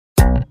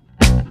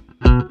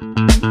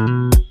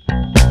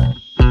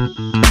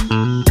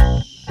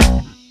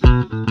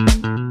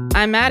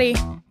I'm Maddie.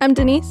 I'm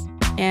Denise.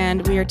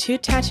 And we are two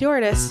tattoo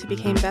artists who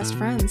became best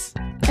friends.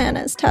 And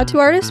as tattoo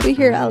artists, we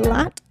hear a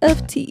lot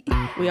of tea.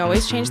 We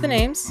always change the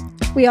names.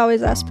 We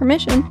always ask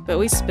permission. But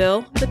we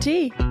spill the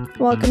tea.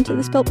 Welcome to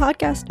the Spill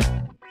Podcast.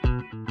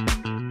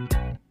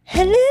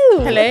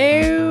 Hello.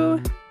 Hello.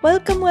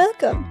 Welcome.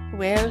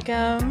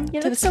 Welcome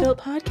to the Spill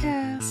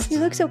Podcast. You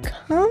look so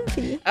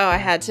comfy. Oh, I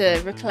had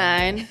to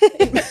recline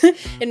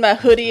in my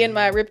hoodie and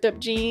my ripped up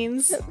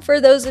jeans. For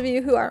those of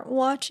you who aren't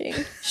watching,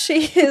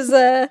 she's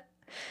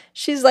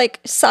like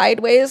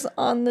sideways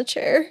on the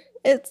chair.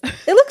 It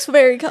looks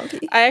very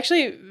comfy. I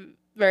actually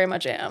very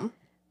much am.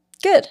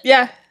 Good.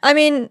 Yeah. I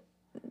mean,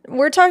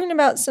 we're talking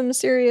about some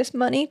serious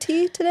money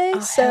tea today.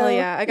 So hell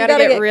yeah. I gotta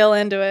get real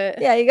into it.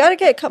 Yeah, you gotta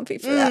get comfy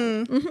for that.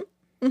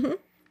 I'm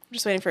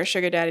just waiting for a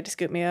sugar daddy to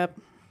scoop me up.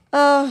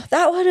 Oh,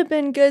 that would have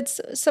been good.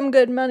 Some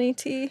good money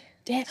tea.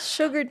 Damn.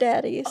 Sugar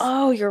daddies.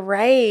 Oh, you're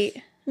right.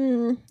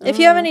 If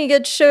you have any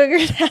good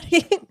sugar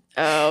daddy,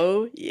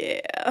 oh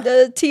yeah,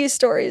 the tea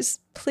stories,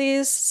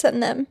 please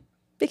send them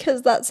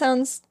because that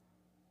sounds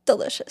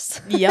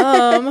delicious.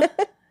 Yum.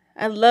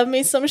 I love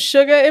me some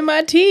sugar in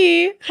my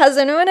tea. Has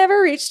anyone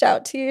ever reached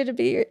out to you to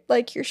be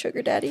like your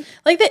sugar daddy?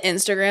 Like the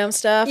Instagram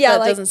stuff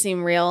that doesn't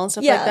seem real and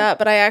stuff like that.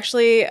 But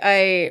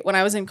when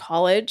I was in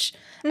college,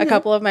 a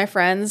couple of my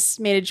friends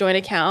made a joint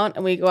account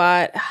and we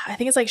got, I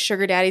think it's like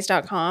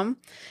sugardaddies.com.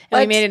 And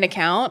we made an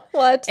account.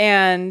 What?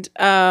 And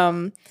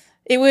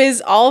it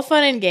was all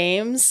fun and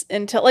games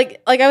until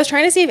like I was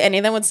trying to see if any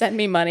of them would send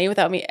me money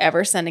without me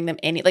ever sending them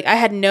any. Like I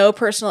had no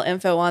personal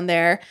info on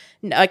there.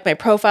 Like my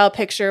profile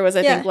picture was,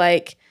 I think,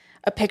 like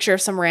a picture of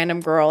some random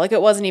girl. Like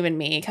it wasn't even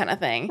me kind of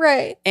thing.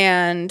 Right.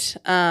 And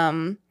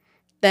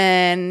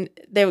then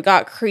they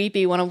got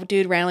creepy when a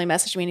dude randomly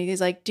messaged me and he's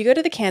like, do you go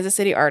to the Kansas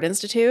City Art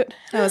Institute?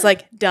 And I was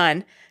like,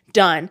 done.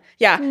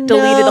 Yeah. No.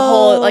 Deleted the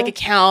whole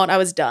account. I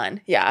was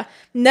done. Yeah.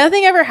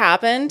 Nothing ever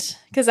happened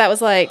because that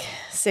was like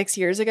 6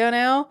 years ago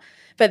now.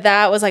 But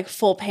that was like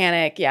full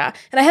panic. Yeah.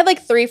 And I had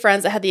like 3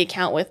 friends that had the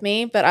account with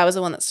me, but I was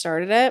the one that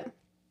started it.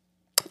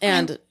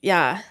 And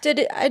yeah.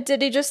 Did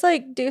he just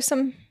like do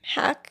some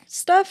hack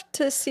stuff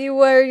to see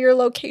where your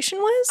location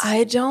was?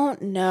 I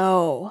don't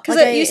know.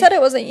 Because you said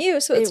it wasn't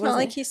you, so it's not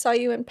like he saw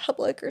you in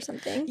public or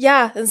something.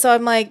 Yeah. And so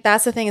I'm like,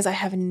 that's the thing is I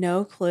have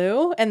no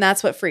clue. And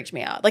that's what freaked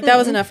me out. Like that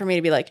was enough for me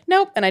to be like,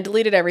 nope. And I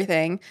deleted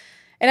everything.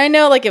 And I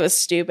know like it was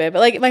stupid, but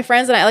like my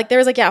friends and I, like there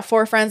was like,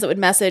 4 friends that would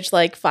message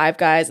like 5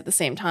 guys at the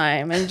same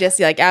time. And just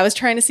like, I was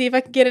trying to see if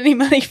I could get any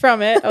money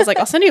from it. I was like,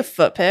 I'll send you a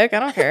foot pic. I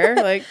don't care.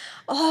 Like,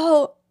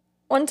 oh,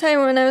 one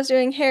time when I was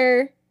doing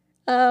hair,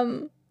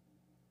 my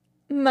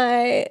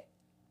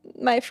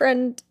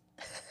friend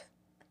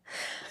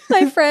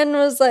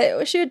was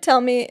like, she would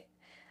tell me,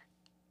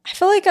 I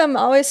feel like I'm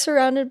always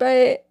surrounded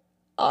by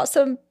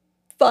awesome,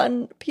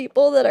 fun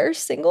people that are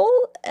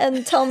single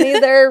and tell me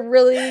they're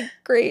really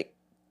great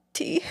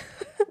tea,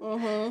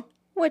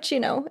 which,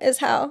 is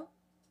how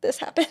this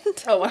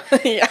happened. Oh,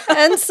 yeah.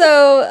 And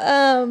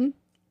so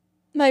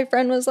my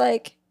friend was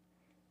like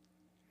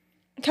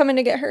coming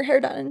to get her hair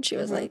done and she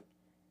was like,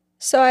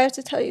 so I have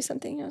to tell you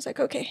something. I was like,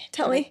 okay,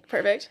 tell me.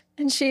 Perfect.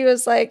 And she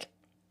was like,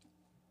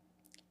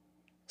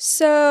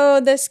 so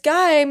this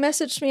guy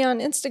messaged me on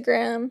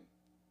Instagram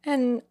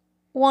and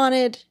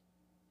wanted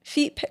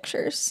feet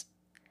pictures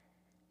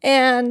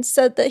and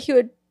said that he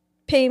would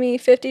pay me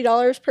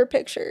 $50 per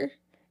picture.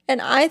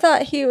 And I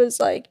thought he was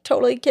like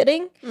totally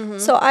kidding.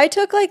 So I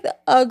took like the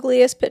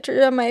ugliest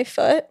picture of my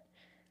foot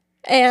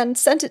and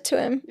sent it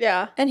to him.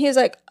 Yeah. And he was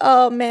like,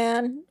 oh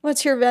man,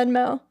 what's your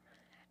Venmo?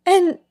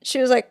 And she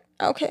was like,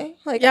 okay,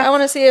 like I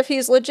want to see if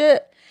he's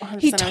legit.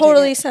 He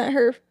totally sent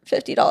her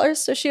 $50.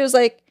 So she was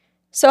like,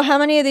 so how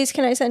many of these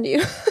can I send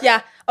you?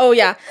 Yeah. Oh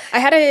yeah. I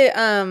had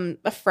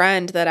a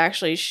friend that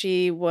actually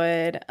she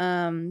would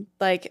I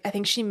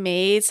think she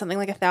made something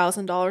like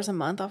 $1,000 a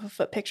month off of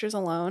foot pictures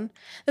alone.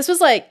 This was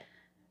like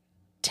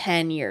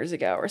 10 years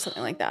ago or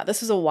something like that.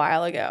 This was a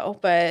while ago,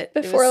 but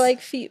before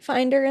like Feet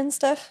Finder and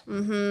stuff.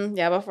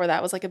 Yeah, before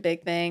that was like a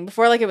big thing.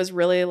 Before like it was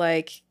really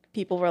like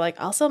people were like,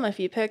 I'll sell my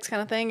feet pics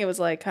kind of thing. It was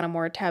like kind of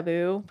more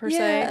taboo per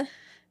se.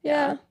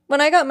 Yeah.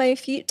 When I got my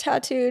feet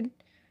tattooed,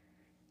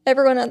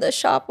 everyone at the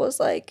shop was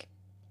like,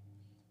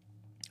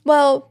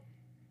 well,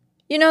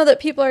 you know that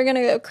people are going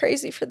to go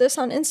crazy for this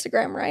on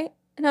Instagram, right?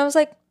 And I was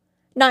like,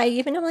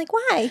 naive. And I'm like,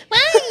 why?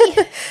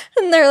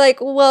 And they're like,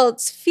 well,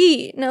 it's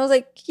feet. And I was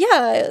like,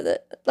 yeah,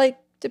 like,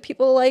 do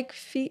people like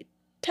feet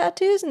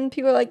tattoos? And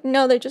people are like,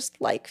 no, they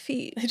just like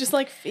feet. They just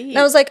like feet. And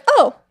I was like,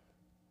 oh,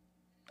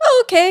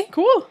 okay.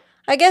 Cool.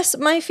 I guess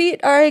my feet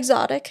are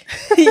exotic.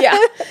 Yeah.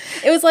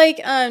 It was like,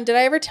 did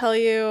I ever tell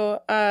you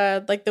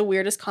like the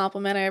weirdest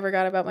compliment I ever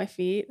got about my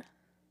feet?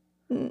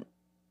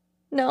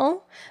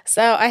 No.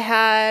 So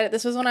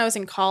this was when I was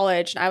in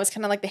college and I was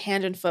kind of like the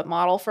hand and foot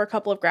model for a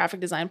couple of graphic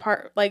design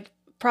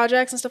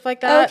projects and stuff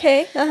like that.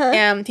 Okay. Uh-huh.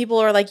 And people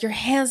are like, your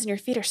hands and your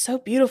feet are so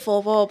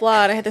beautiful, blah, blah,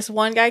 blah. And I had this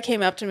one guy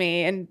came up to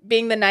me, and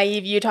being the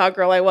naive Utah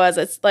girl I was,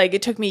 it's like,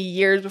 it took me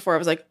years before I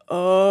was like,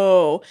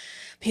 oh.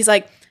 He's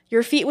like,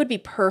 your feet would be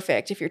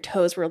perfect if your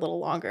toes were a little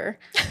longer.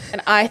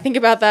 And I think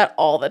about that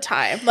all the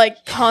time,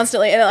 like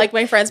constantly. And like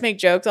my friends make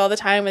jokes all the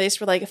time where they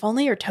just were like, if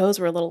only your toes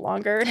were a little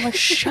longer. And I'm like,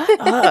 shut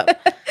up.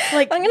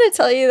 Like, I'm going to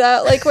tell you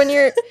that, like, when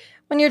you're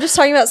just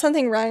talking about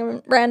something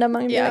random, I'm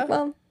going to be like,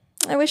 well,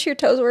 I wish your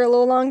toes were a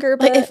little longer,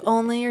 but like, if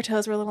only your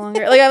toes were a little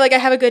longer. I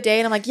have a good day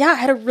and I'm like, yeah, I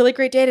had a really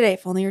great day today.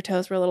 If only your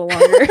toes were a little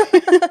longer.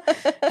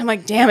 I'm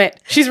like, damn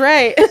it. She's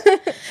right. But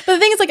the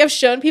thing is, like, I've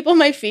shown people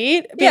my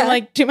feet being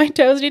like, do my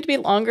toes need to be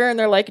longer? And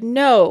they're like,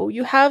 no,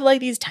 you have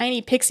like these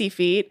tiny pixie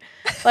feet.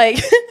 Like,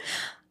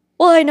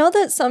 well, I know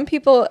that some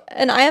people,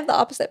 and I have the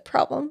opposite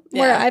problem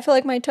where I feel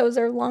like my toes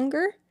are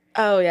longer.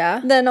 Oh,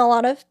 yeah. Than a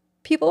lot of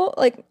people.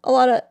 Like, a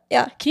lot of,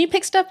 yeah. Can you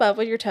pick stuff up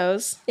with your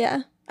toes?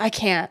 Yeah. I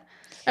can't.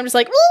 I'm just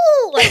like,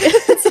 ooh, like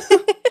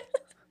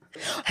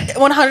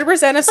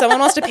 100%. If someone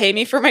wants to pay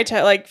me for my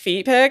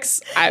feet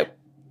pics,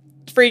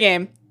 free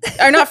game,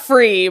 or not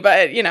free,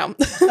 but you know.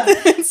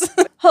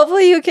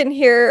 Hopefully, you can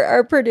hear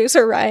our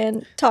producer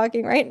Ryan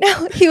talking right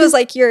now. He was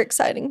like, "You're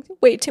exciting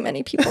way too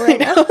many people right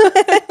now."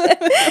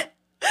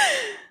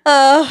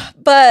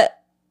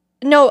 But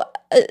no,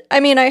 I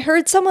mean, I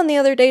heard someone the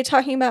other day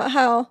talking about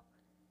how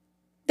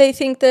they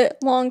think that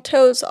long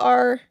toes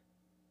are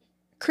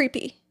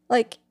creepy,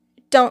 like.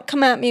 Don't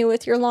come at me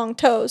with your long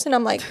toes. And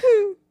I'm like,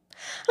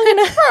 I'm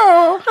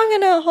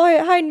gonna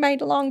hide my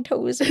long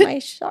toes in my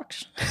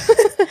socks.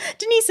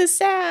 Denise is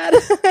sad.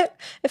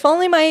 If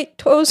only my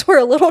toes were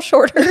a little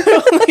shorter.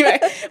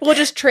 We'll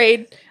just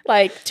trade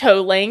like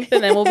toe length,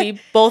 and then we'll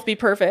both be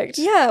perfect.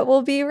 Yeah,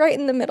 we'll be right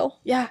in the middle.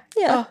 Yeah.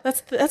 Oh,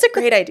 that's a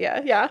great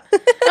idea. Yeah. I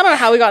don't know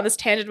how we got on this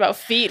tangent about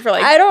feet for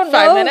like I don't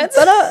 5 know, minutes,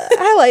 but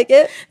I like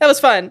it. That was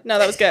fun. No,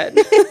 that was good.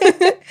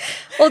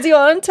 Well, do you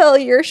want to tell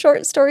your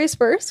short stories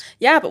first?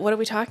 Yeah, but what are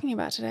we talking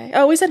about today?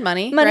 Oh, we said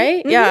money. Right?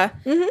 Mm-hmm. Yeah.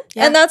 Mm-hmm.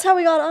 Yeah. And that's how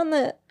we got on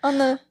the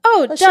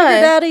sugar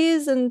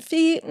daddies and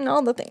feet and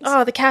all the things.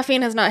 Oh, the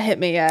caffeine has not hit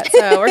me yet,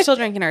 so we're still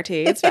drinking our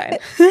tea. It's fine.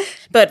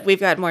 But we've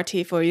got more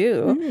tea for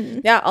you. Mm-hmm.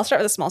 Yeah, I'll start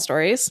with the small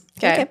stories.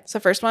 Okay. So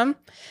first one.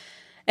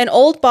 An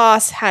old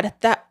boss let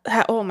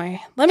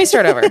me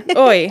start over.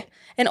 Oi.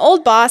 An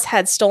old boss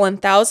had stolen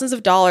thousands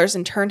of dollars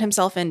and turned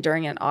himself in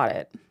during an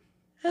audit.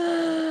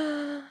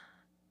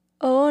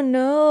 Oh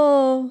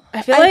no.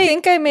 I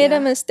think I made a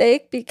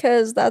mistake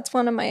because that's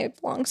one of my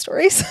long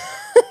stories.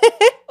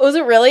 Was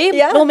it really?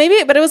 Yeah. Well,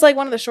 maybe, but it was like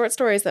one of the short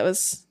stories that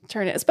was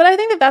turned in. But I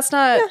think that's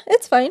not. Yeah,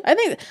 it's fine. I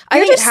think just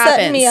it happens.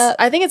 setting me up.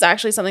 I think it's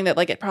actually something that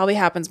like it probably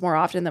happens more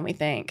often than we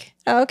think.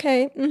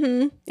 Okay.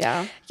 Mm-hmm.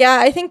 Yeah. Yeah,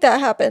 I think that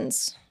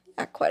happens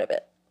quite a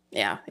bit.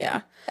 Yeah.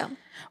 Yeah.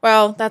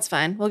 Well, that's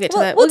fine. We'll get to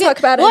that. We'll talk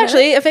about it. Well,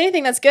 actually, if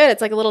anything, that's good.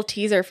 It's like a little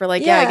teaser for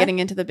like, Yeah. getting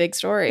into the big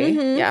story.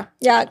 Mm-hmm. Yeah.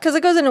 Yeah, because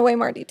it goes into way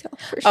more detail.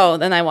 For sure. Oh,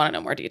 then I want to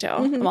know more detail.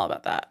 I'm all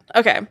about that.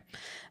 Okay.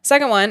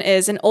 Second one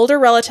is an older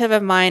relative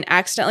of mine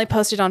accidentally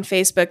posted on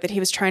Facebook that he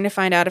was trying to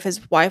find out if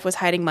his wife was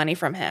hiding money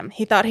from him.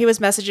 He thought he was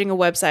messaging a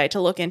website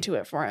to look into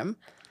it for him.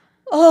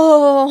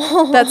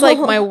 Oh. That's like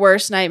my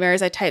worst nightmare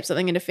is I type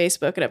something into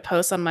Facebook and it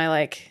posts on my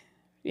like,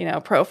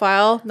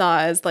 profile,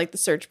 not as like the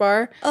search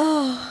bar.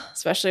 Oh.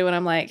 Especially when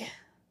I'm like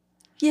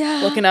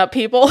looking up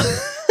people.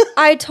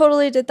 I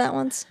totally did that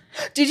once.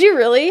 Did you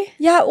really?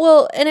 Yeah,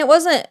 well, and it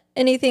wasn't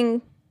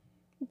anything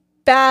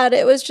bad.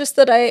 It was just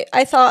that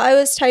I thought I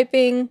was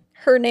typing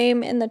her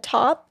name in the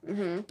top,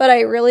 but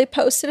I really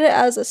posted it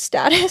as a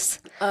status.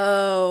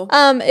 Oh.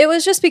 It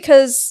was just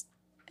because,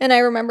 and I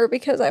remember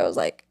because I was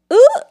like,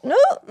 ooh, no.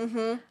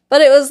 Mm-hmm.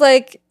 But it was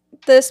like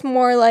this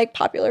more like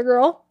popular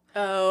girl.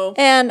 Oh.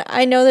 And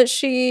I know that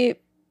she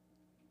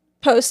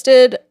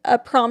posted a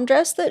prom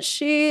dress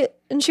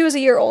and she was a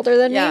year older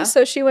than me,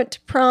 so she went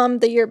to prom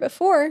the year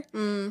before.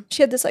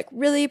 She had this like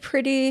really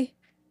pretty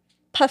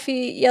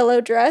puffy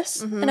yellow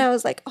dress, and I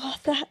was like, oh,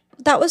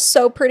 that was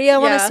so pretty. I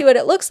want to see what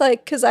it looks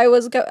like because I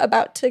was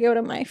about to go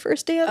to my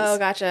first dance. Oh,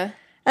 gotcha.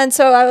 And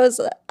so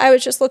I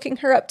was just looking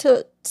her up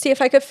to see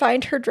if I could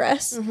find her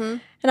dress,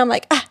 and I'm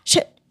like,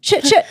 shit.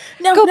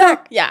 No, go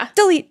back. Yeah.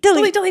 Delete.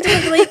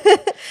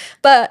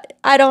 But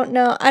I don't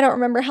know. I don't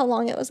remember how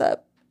long it was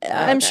up.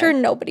 I'm sure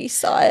nobody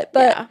saw it,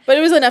 but but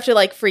it was enough to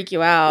like freak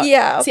you out.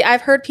 Yeah. See,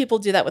 I've heard people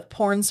do that with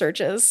porn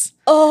searches.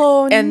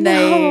 Oh, and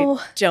they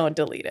don't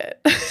delete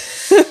it.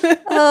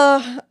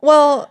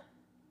 Well,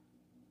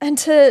 and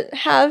to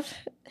have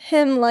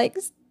him like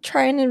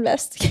try and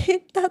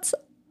investigate, that's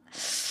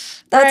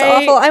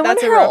awful. I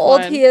wonder how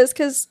old he is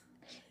because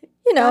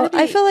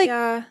I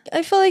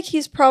feel like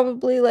he's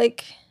probably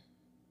like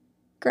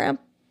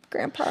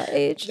grandpa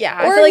age. Yeah,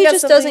 or I feel like he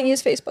that's just doesn't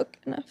use Facebook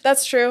enough.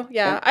 That's true.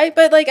 Yeah. I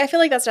feel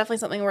like that's definitely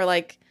something where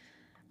like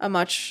a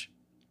much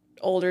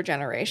older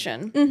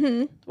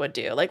generation would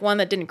do. Like one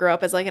that didn't grow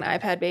up as like an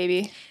iPad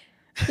baby.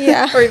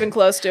 Yeah. Or even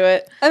close to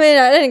it. I mean,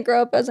 I didn't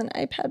grow up as an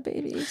iPad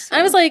baby. So.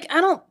 I was like,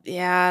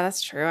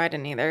 that's true. I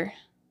didn't either.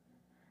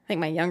 I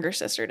think my younger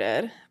sister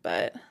did,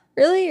 but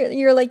Really?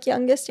 You're like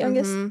youngest?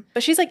 Mhm.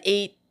 But she's like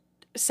 6,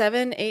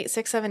 7,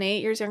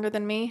 8 years younger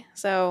than me.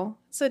 So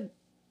it's a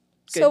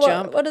good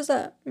jump. What does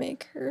that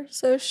make her?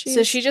 So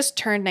she just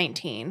turned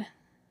 19.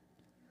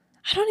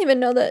 I don't even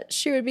know that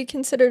she would be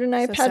considered an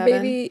iPad 7.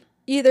 baby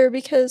either,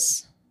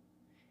 because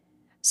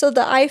so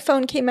the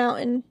iPhone came out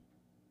in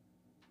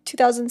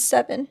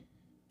 2007.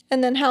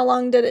 And then how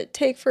long did it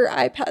take for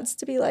iPads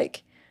to be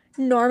like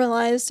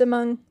normalized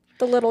among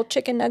the little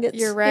chicken nuggets?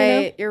 You're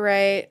right. You're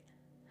right.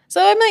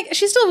 So I'm like,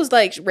 she still was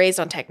like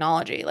raised on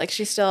technology. Like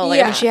she still, like,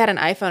 I mean, she had an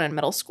iPhone in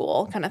middle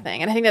school kind of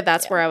thing. And I think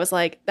that's where I was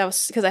like, that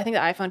was because I think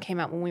the iPhone came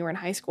out when we were in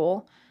high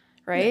school,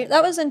 right?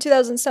 That was in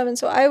 2007.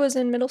 So I was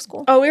in middle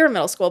school. Oh, we were in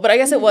middle school. But I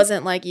guess it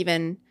wasn't like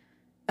even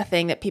a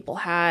thing that people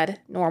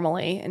had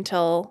normally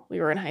until we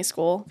were in high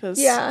school.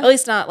 Because at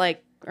least not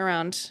like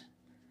around,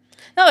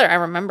 now that I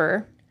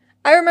remember.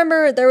 I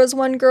remember there was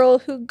one girl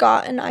who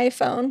got an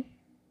iPhone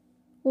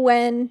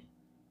when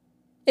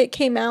it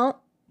came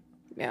out.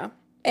 Yeah.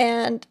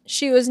 And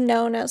she was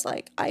known as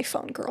like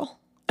iPhone girl.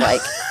 Like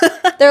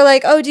they're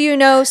like, oh, do you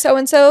know so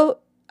and so?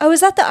 Oh,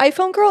 is that the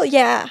iPhone girl?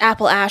 Yeah.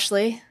 Apple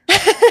Ashley.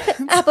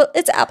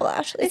 It's Apple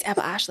Ashley. It's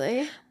Apple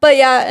Ashley. But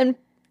yeah,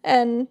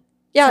 and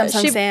yeah,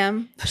 Samsung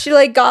Sam. She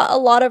like got a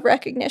lot of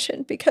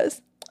recognition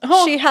because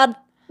she had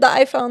the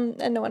iPhone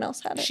and no one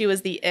else had it. She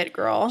was the it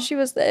girl. She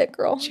was the it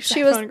girl.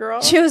 She was girl.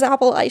 She was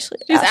Apple Ashley.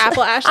 She was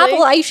Apple Ashley.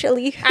 Apple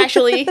Ashley.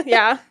 Ashley,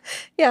 yeah.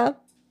 Yeah.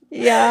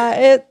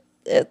 Yeah,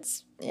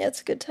 it's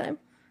a good time.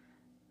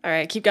 All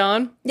right, keep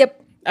going.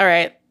 Yep. All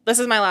right, this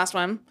is my last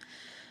one.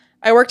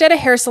 I worked at a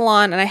hair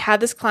salon and I had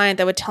this client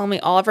that would tell me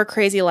all of her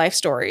crazy life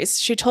stories.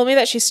 She told me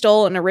that she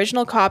stole an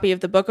original copy of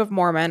the Book of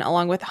Mormon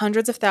along with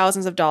hundreds of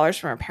thousands of dollars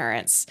from her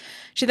parents.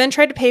 She then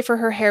tried to pay for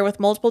her hair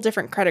with multiple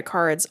different credit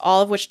cards,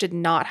 all of which did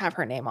not have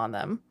her name on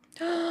them.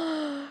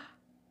 I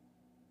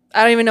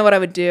don't even know what I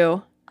would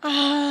do.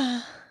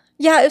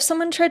 Yeah, if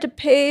someone tried to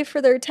pay for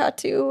their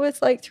tattoo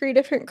with like 3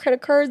 different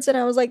credit cards and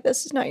I was like,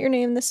 this is not your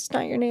name, this is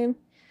not your name.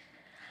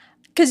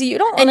 Because you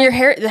don't And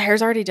the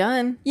hair's already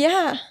done.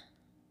 Yeah.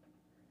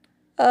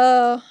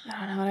 I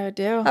don't know what I would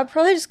do. I'd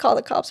probably just call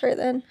the cops right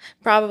then.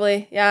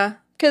 Probably, yeah.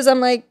 Because I'm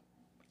like,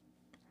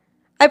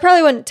 I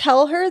probably wouldn't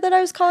tell her that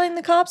I was calling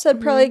the cops.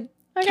 I'd probably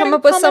come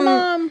up with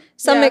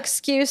some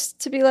excuse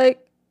to be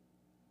like,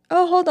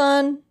 oh, hold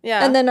on.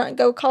 Yeah. And then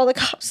go call the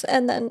cops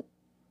and then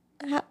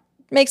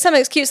make some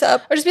excuse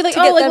up. Or just be like,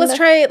 oh, like, let's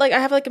try it. Like, I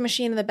have like a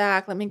machine in the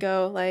back. Let me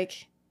go.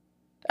 Like,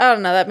 I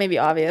don't know. That may be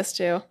obvious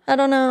too. I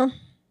don't know.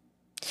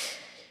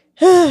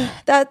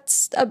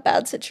 That's a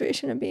bad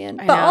situation to be in.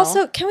 But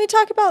also, can we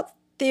talk about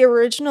the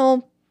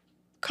original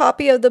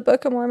copy of the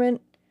Book of Mormon?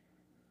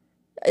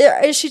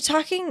 Is she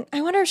talking?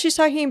 I wonder if she's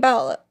talking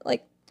about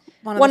like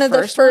one of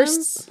the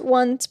first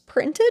ones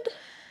printed,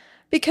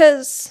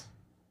 because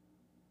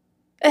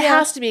it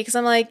has to be. Because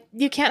I'm like,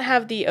 you can't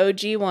have the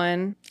OG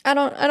one. I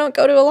don't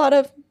go to a lot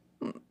of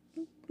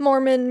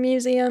Mormon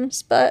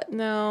museums, but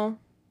no.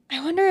 I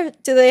wonder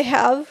if do they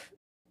have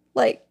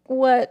like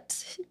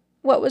what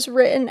was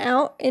written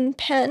out in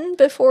pen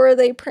before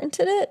they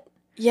printed it?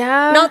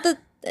 Yeah. Not that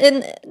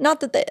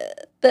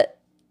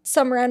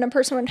some random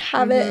person would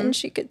have it and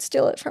she could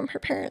steal it from her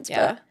parents.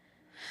 Yeah. But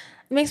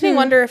it makes me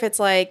wonder if it's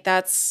like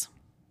I'm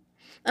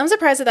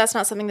surprised that that's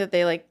not something that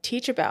they like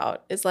teach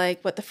about, is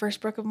like what the first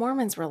Book of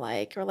Mormons were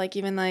like, or like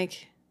even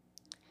like.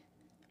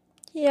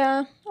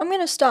 Yeah, I'm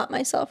gonna stop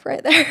myself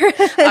right there.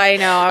 I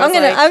know.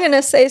 I'm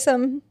gonna say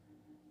some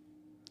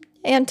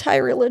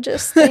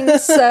anti-religious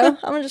things, so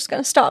I'm just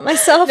gonna stop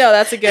myself. No,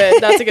 that's a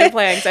good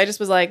plan, because I just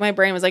was like, my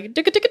brain was like,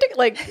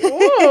 like,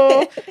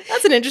 whoa,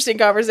 that's an interesting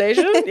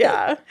conversation.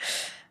 Yeah,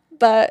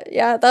 but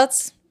yeah,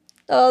 that's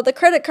the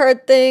credit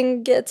card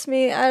thing gets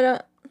me. I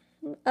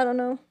don't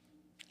know.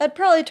 I'd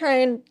probably try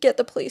and get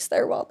the police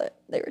there while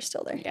they were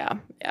still there. Yeah.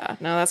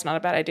 No, that's not a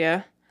bad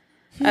idea.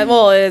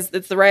 Well,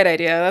 it's the right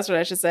idea. That's what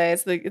I should say.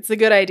 It's the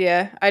good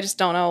idea. I just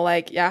don't know,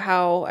 like,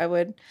 how I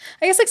would.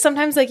 I guess like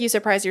sometimes like you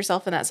surprise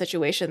yourself in that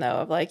situation though,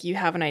 of like you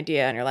have an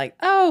idea and you're like,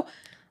 oh,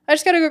 I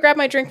just gotta go grab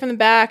my drink from the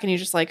back, and you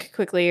just like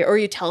quickly, or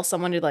you tell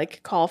someone to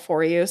like call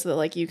for you so that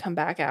like you come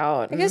back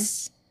out. I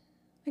guess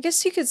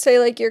you could say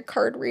like your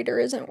card reader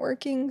isn't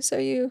working, so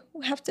you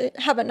have to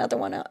have another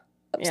one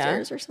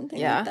upstairs or something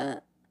like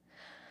that.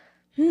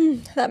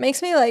 That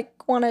makes me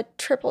like want to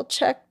triple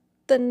check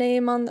the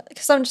name on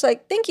because I'm just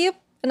like, thank you,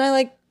 and I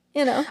like,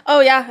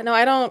 oh yeah, no,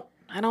 I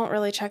don't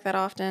really check that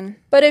often.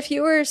 But if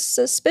you were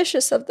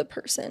suspicious of the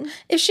person,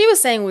 if she was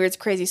saying weird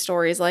crazy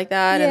stories like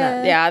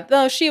that,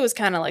 though she was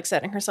kind of like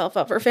setting herself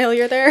up for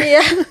failure there.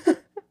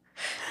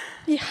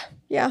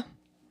 Yeah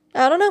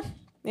I don't know.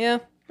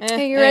 Are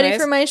you ready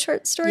for my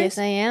short stories? Yes,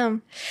 I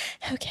am.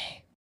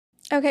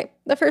 Okay,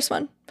 the first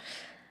one.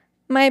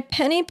 My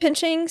penny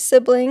pinching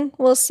sibling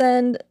will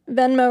send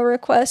Venmo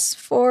requests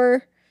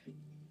for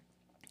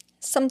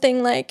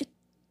something like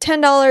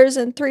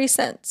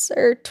 $10.03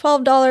 or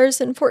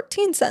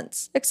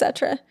 $12.14,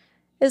 etc.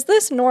 Is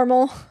this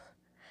normal?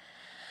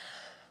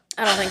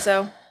 I don't think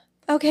so.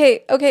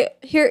 Okay.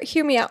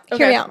 Hear me out.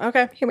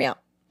 Okay. Hear me out.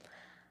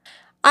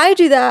 I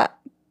do that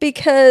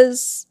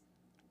because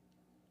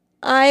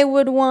I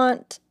would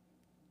want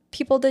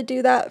people to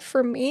do that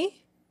for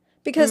me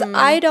because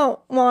I don't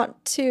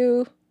want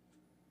to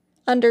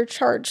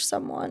undercharge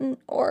someone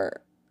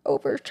or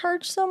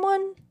overcharge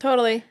someone.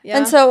 Totally. Yeah.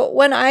 And so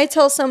when I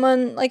tell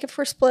someone, like if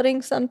we're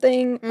splitting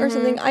something or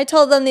something, I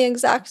tell them the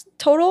exact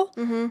total,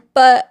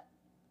 but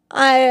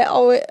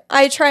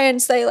I try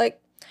and say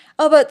like,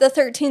 oh, but the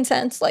 13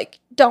 cents, like,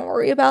 don't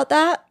worry about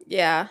that.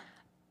 Yeah.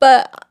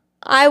 But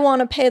I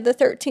want to pay the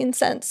 13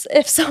 cents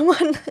if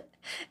someone,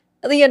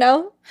 you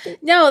know?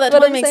 No, that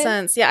totally makes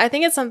sense. Yeah, I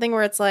think it's something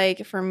where it's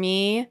like, for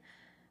me,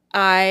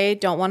 I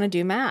don't want to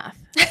do math.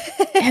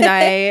 And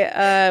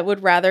I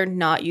would rather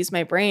not use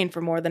my brain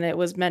for more than it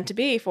was meant to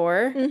be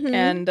for.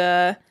 And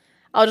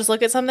I'll just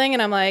look at something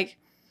and I'm like,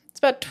 it's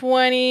about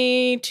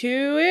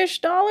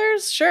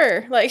 $22-ish.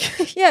 Sure.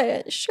 Like,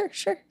 yeah, sure.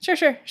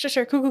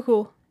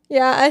 Cool.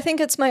 Yeah, I think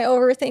it's my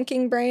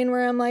overthinking brain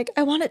where I'm like,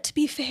 I want it to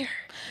be fair.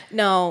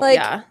 No, like,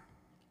 yeah.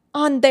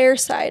 On their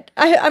side.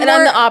 I'm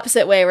the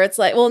opposite way where it's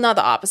like, well, not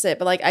the opposite,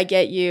 but like I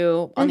get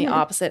you on the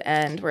opposite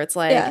end where it's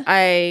like,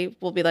 I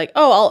will be like,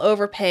 oh, I'll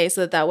overpay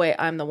so that way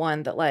I'm the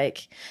one that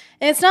like,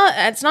 and it's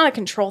not a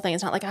control thing.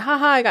 It's not like,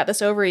 haha, I got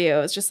this over you.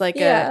 It's just like,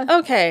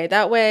 okay,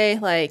 that way,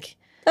 like.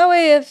 That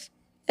way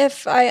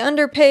if I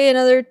underpay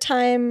another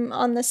time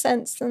on the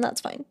cents, then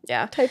that's fine.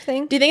 Yeah. Type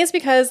thing. Do you think it's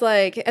because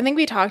like, I think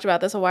we talked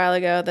about this a while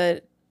ago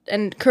that,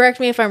 and correct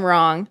me if I'm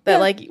wrong, that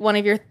like one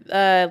of your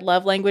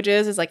love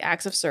languages is like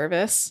acts of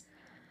service.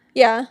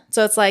 Yeah.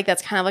 So it's like,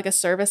 that's kind of like a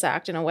service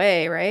act in a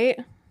way, right?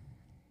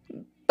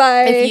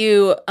 By if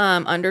you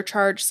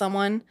undercharge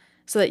someone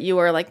so that you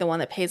are like the one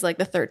that pays like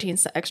the 13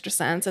 extra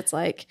cents, it's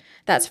like,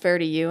 that's fair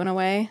to you in a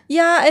way.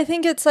 Yeah, I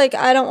think it's like,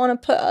 I don't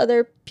want to put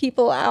other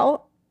people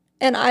out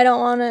and I don't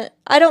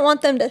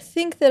want them to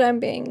think that I'm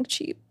being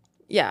cheap.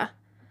 Yeah.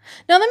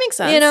 No, that makes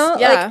sense. You know?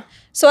 Yeah. Like,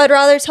 so I'd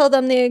rather tell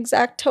them the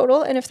exact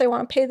total, and if they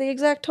want to pay the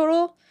exact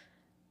total,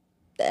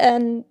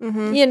 and,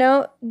 you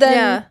know,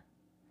 then,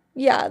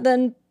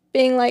 then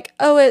being like,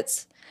 oh,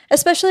 it's,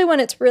 especially when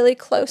it's really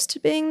close to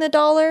being the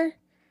dollar.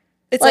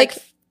 It's like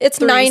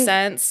it's 9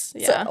 cents.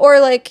 Yeah.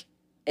 Or like,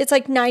 it's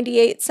like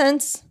 98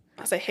 cents.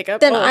 As a hiccup.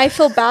 Then I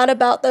feel bad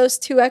about those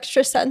 2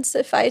 extra cents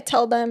if I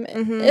tell them,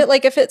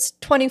 like if it's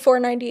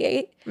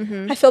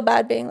 $24.98, I feel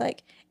bad being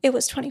like, it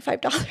was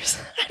 $25.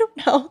 I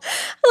don't know.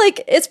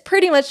 Like, it's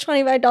pretty much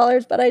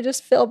 $25, but I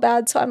just feel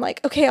bad. So I'm like,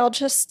 okay, I'll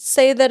just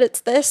say that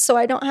it's this so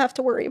I don't have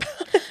to worry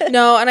about it.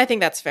 No, and I think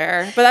that's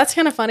fair. But that's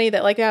kind of funny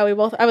that, like, yeah, I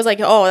was like,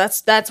 oh,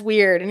 that's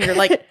weird. And you're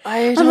like,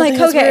 I'm like,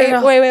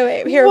 okay,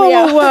 wait, hear me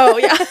out. Whoa,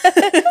 yeah.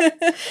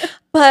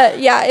 But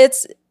yeah,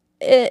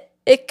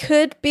 it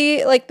could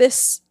be like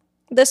this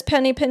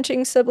penny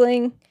pinching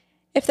sibling.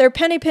 If they're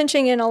penny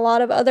pinching in a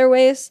lot of other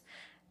ways,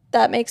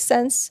 that makes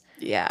sense.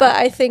 Yeah. But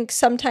I think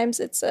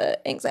sometimes it's a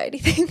anxiety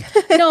thing.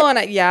 No, and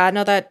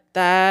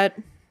that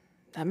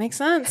makes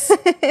sense.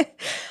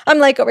 I'm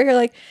like over here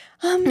like,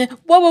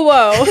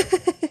 whoa.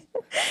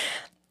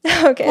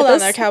 Okay. Hold on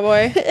there,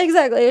 cowboy.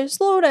 Exactly.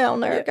 Slow down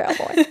there,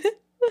 cowboy.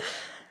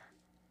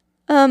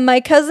 My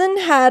cousin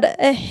had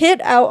a hit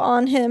out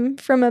on him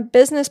from a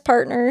business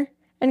partner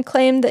and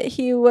claimed that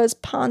he was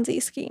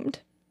Ponzi schemed.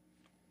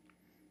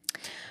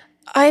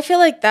 I feel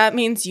like that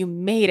means you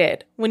made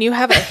it. When you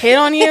have a hit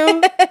on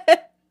you,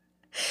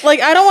 like,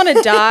 I don't want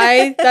to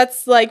die.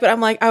 That's like, but I'm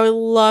like, I would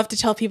love to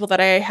tell people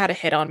that I had a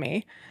hit on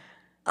me.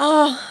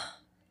 Oh,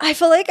 I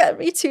feel like I'd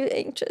be too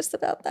anxious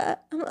about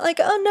that. I'm like,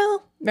 oh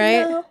no.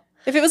 Right? No.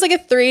 If it was like a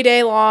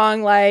 3-day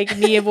long, like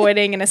me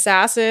avoiding an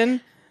assassin,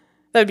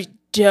 that would be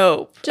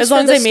dope. Just as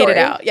long as I made it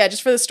out. Yeah,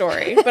 just for the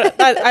story.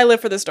 But I live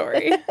for the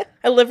story.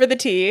 I live for the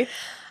tea.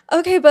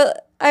 Okay,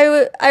 but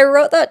I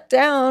wrote that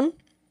down.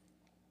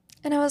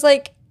 And I was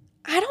like,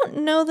 I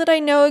don't know that I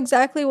know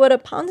exactly what a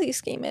Ponzi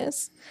scheme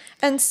is.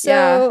 And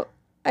so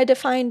I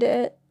defined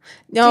it.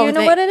 No, do you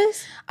know what it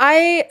is?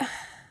 I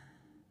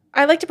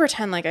like to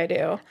pretend like I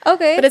do.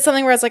 Okay. But it's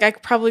something where it's like I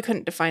probably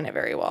couldn't define it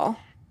very well.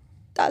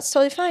 That's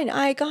totally fine.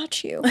 I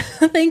got you.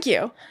 Thank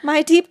you.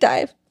 My deep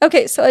dive.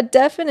 Okay, so a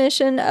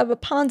definition of a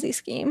Ponzi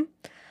scheme.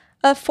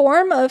 A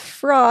form of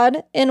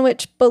fraud in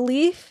which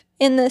belief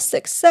in the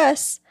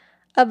success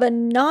of a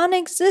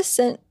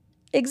non-existent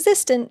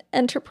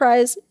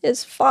enterprise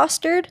is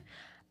fostered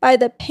by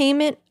the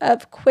payment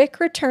of quick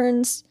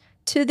returns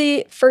to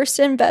the first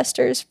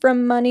investors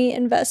from money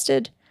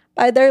invested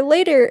by their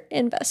later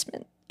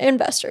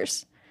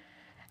investors.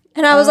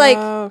 And I was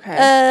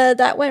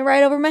that went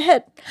right over my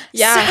head.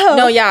 Yeah. So,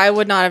 no, yeah, I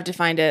would not have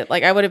defined it.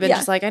 Like, I would have been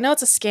just like, I know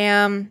it's a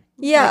scam.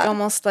 Yeah. Like,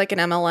 almost like an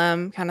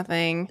MLM kind of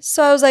thing.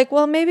 So I was like,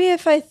 well, maybe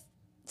if I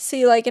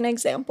see like an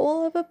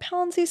example of a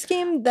Ponzi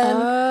scheme, then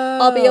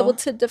I'll be able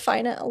to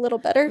define it a little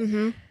better.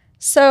 Mm-hmm.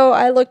 So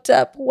I looked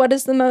up what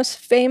is the most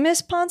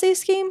famous Ponzi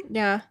scheme.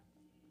 Yeah.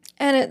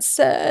 And it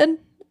said,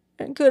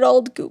 good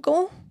old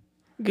Google.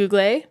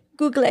 Google.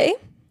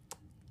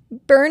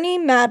 Bernie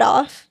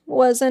Madoff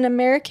was an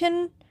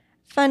American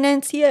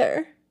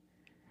financier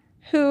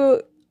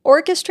who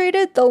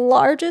orchestrated the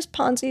largest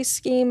Ponzi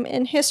scheme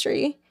in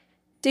history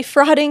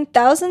defrauding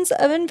thousands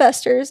of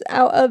investors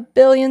out of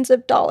billions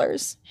of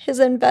dollars. His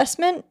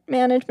investment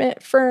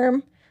management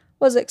firm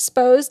was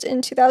exposed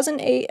in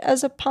 2008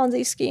 as a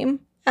Ponzi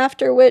scheme,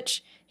 after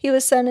which he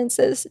was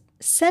sentenced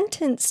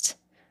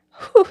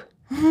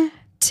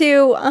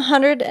to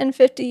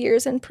 150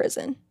 years in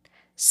prison.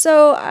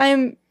 So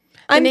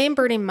the name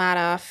Bernie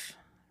Madoff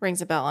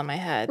rings a bell in my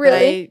head.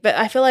 Really? But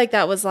I feel like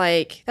that was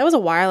a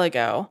while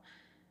ago.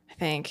 I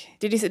think.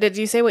 Did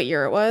you say what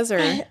year it was, or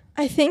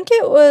I think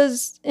it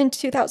was in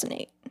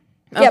 2008.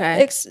 Okay.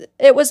 Yep,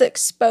 it was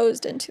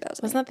exposed in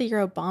 2008. Wasn't that the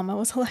year Obama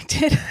was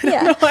elected?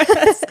 Yeah.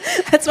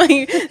 That's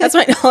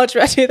my knowledge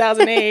about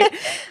 2008.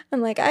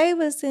 I'm like, I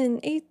was in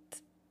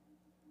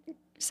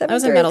 7th, I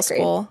was in or middle 8th grade.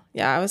 school.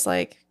 Yeah, I was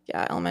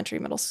elementary,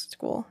 middle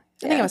school.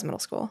 I think I was middle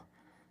school.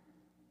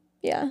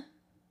 Yeah.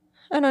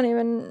 I don't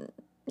even,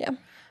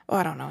 Oh,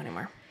 I don't know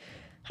anymore.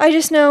 I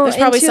just know There's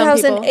in probably some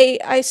 2008,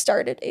 I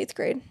started 8th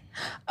grade.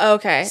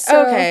 Okay.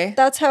 So okay.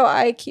 that's how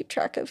I keep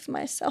track of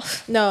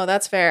myself. No,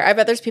 that's fair. I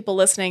bet there's people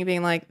listening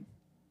being like,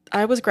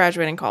 I was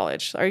graduating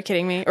college. Are you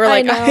kidding me? Or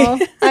I know.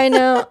 I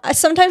know.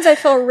 Sometimes I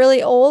feel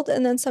really old,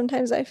 and then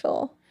sometimes I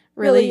feel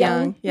really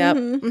young. Yep.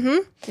 Mm-hmm.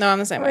 No, I'm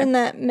the same We're way. in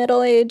that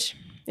middle age.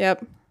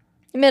 Yep.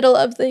 Middle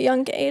of the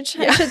young age,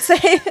 I should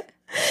say.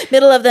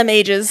 Middle of them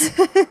ages.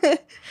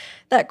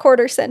 That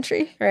quarter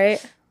century.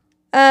 Right.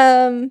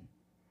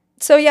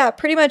 So yeah,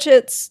 pretty much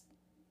it's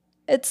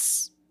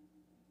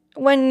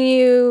when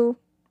you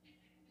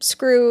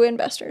screw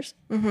investors.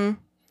 Mm-hmm.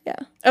 Yeah.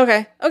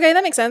 Okay,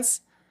 that makes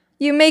sense.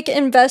 You make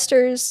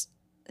investors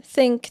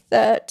think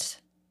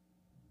that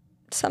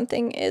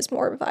something is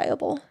more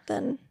viable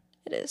than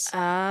it is.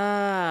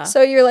 Ah.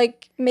 So you're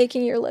like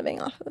making your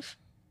living off of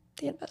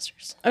the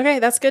investors. Okay,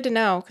 that's good to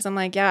know, because I'm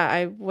like,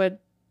 I was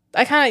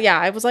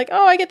like,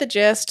 oh, I get the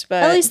gist,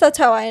 but At least that's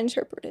how I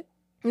interpret it.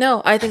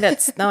 No, I think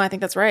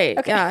that's right.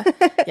 Okay. Yeah.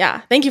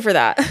 Yeah. Thank you for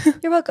that.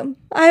 You're welcome.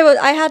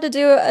 I had to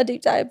do a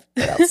deep dive.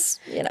 What else?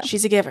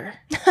 She's a giver.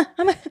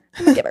 I'm a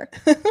giver.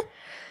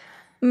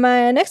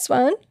 My next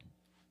one.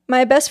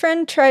 My best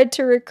friend tried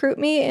to recruit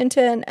me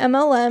into an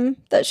MLM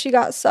that she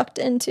got sucked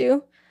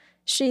into.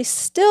 She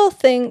still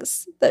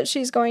thinks that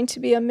she's going to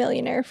be a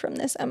millionaire from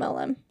this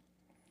MLM.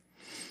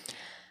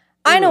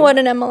 I know what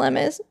an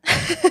MLM is.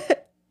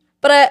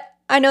 But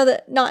I know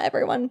that not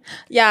everyone.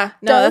 Yeah.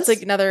 No, does. that's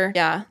like another,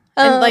 yeah.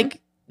 And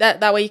like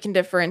that way you can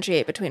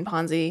differentiate between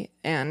Ponzi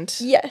and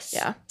Yes.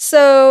 Yeah.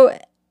 So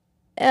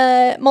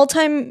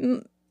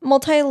multi-level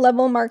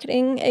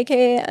marketing,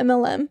 aka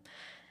MLM,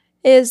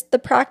 is the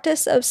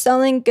practice of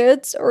selling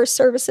goods or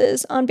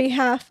services on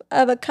behalf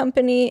of a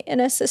company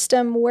in a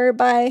system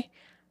whereby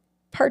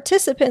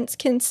participants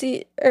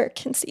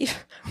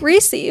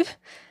receive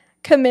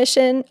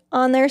commission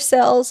on their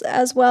sales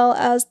as well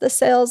as the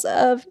sales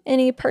of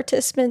any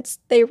participants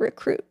they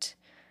recruit.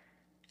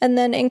 And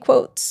then in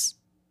quotes,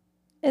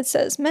 it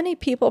says, many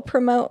people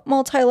promote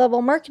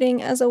multi-level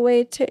marketing as a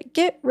way to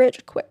get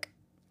rich quick.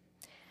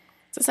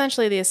 It's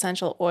essentially the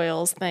essential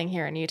oils thing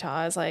here in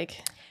Utah is like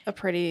a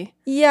pretty...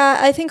 Yeah,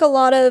 I think a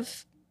lot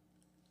of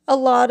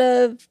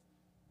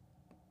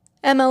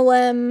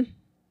MLM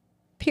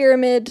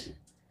pyramid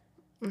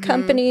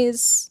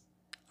companies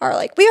are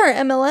like, we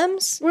aren't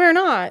MLMs. We're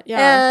not,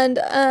 yeah.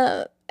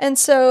 And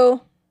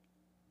so,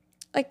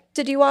 like,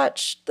 did you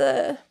watch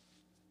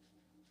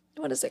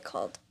what is it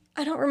called?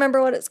 I don't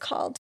remember what it's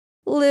called.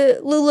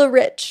 Lula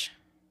Rich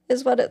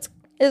is what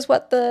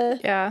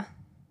the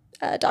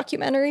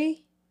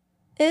documentary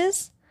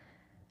is.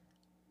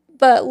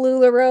 But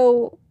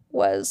LuLaRoe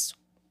was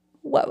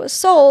what was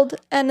sold,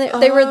 and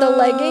they were the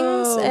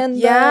leggings and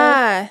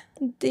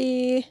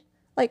the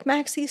like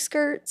maxi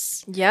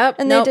skirts. Yep.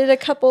 And they did a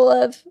couple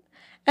of,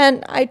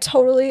 and I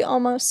totally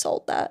almost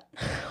sold that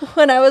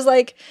when I was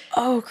like,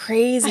 oh,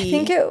 crazy. I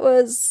think it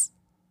was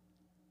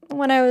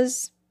when I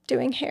was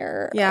doing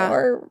hair. Yeah.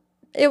 Or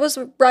it was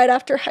right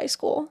after high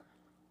school.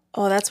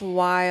 Oh, that's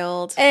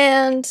wild.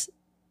 And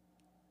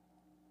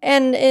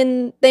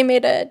they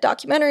made a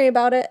documentary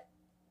about it,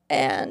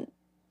 and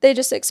they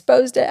just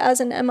exposed it as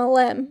an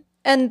MLM.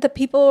 And the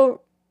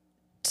people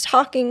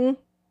talking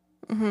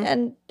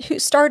and who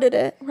started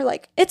it were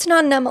like, it's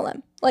not an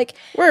MLM. Like,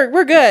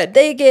 we're good.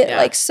 They get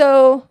like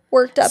so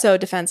worked up, so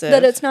defensive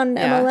that it's not an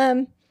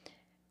MLM.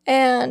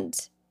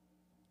 And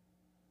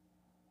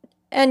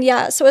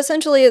yeah, so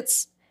essentially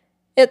it's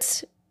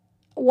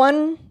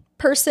one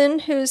person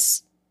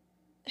who's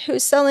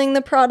selling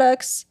the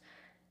products.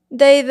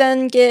 They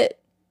then get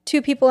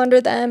two people under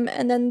them,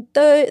 and then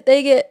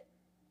they get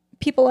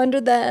people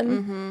under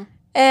them.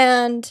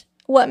 And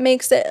what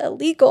makes it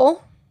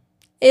illegal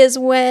is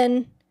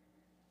when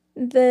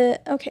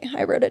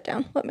I wrote it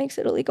down. What makes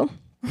it illegal?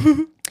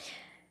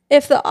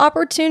 If the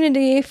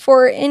opportunity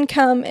for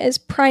income is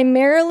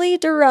primarily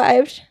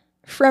derived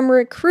from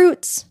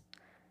recruits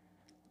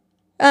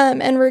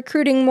and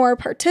recruiting more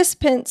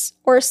participants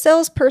or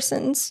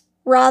salespersons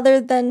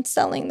rather than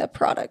selling the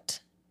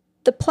product,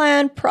 the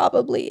plan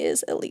probably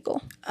is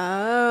illegal.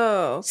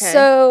 Oh, okay.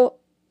 So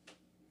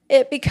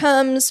it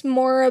becomes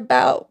more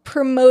about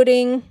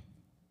promoting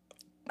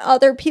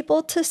other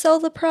people to sell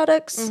the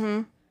products.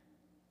 Mm-hmm.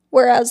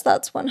 Whereas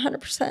that's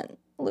 100%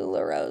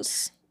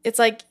 LuLaRoe's. It's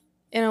like,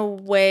 in a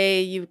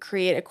way, you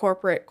create a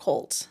corporate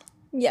cult.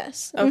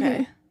 Yes. Okay.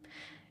 Mm-hmm.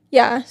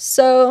 Yeah.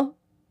 So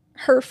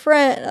her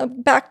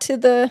friend, back to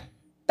the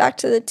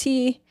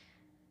tea,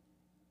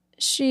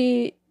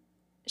 she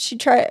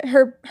tried,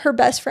 her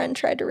best friend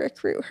tried to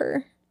recruit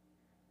her.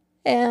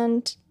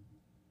 And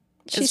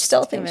she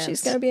still thinks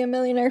she's going to be a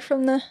millionaire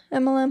from the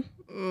MLM.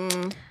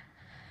 Mm.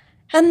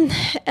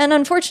 And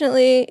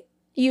unfortunately,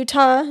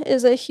 Utah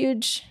is a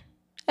huge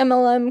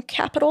MLM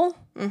capital.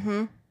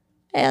 Mm-hmm.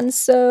 And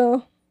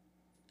so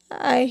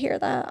I hear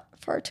that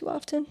far too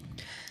often.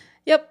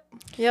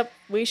 Yep,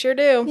 we sure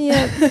do.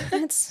 Yeah,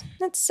 it's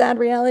sad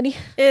reality.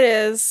 It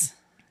is.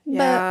 But,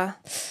 Yeah.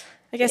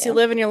 I guess you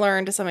live and you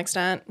learn to some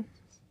extent.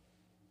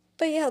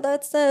 But yeah,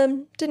 that's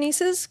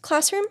Denise's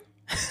classroom.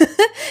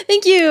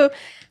 Thank you.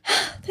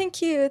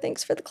 Thank you.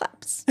 Thanks for the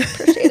claps.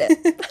 Appreciate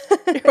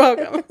it. You're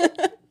welcome.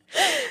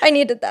 I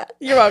needed that.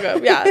 You're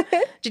welcome. Yeah.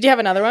 Did you have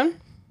another one?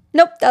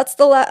 Nope, that's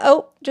the last.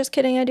 Oh, just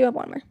kidding. I do have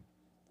one more.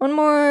 One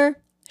more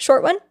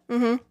short one.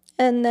 Mm-hmm.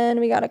 And then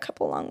we got a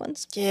couple long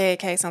ones. Yeah,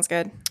 okay. Sounds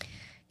good.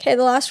 Okay,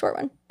 the last short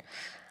one.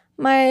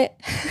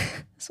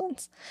 This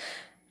one's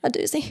a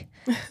doozy.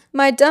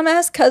 My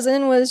dumbass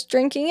cousin was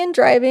drinking and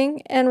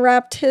driving and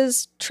wrapped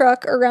his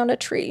truck around a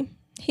tree.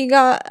 He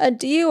got a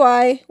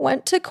DUI,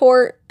 went to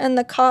court, and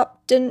the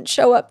cop didn't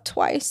show up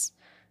twice.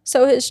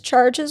 So his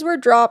charges were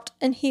dropped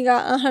and he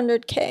got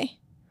 $100K.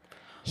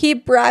 He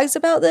brags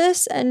about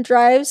this and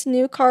drives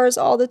new cars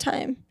all the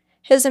time.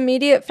 His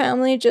immediate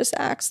family just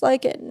acts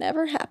like it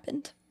never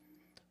happened.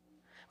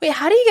 Wait,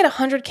 how do you get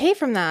 $100K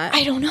from that?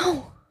 I don't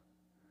know.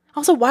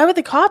 Also, why would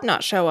the cop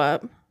not show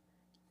up?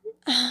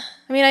 I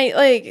mean,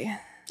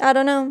 I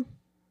don't know.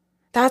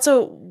 That's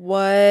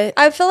what?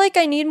 I feel like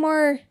I need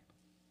more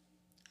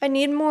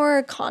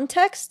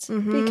context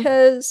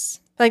because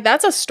Like,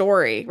 that's a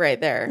story right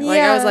there. Yeah.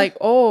 Like, I was like,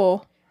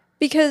 oh.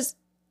 Because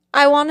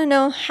I want to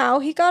know how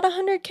he got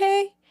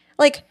 $100K.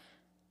 Like,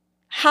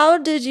 how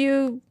did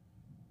you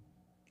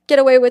get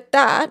away with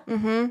that?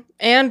 Mm-hmm.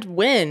 And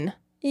win.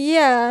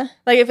 Yeah.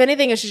 Like, if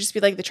anything, it should just be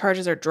like the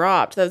charges are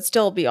dropped. That would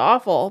still be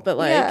awful, but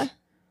like.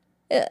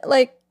 Yeah.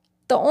 Like,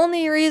 the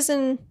only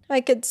reason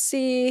I could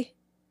see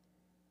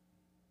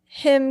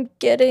him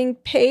getting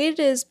paid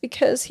is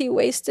because he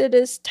wasted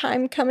his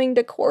time coming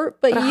to court.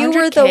 But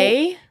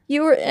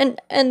you were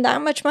and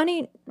that much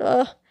money.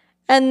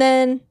 And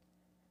then,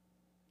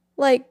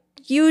 like,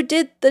 you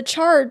did the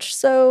charge.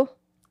 So,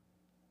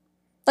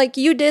 like,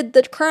 you did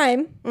the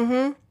crime.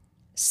 Mm-hmm.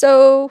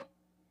 So,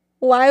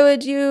 why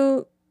would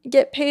you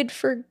get paid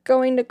for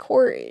going to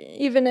court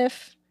even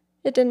if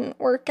it didn't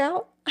work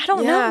out? I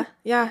don't know.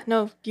 Yeah,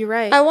 no, you're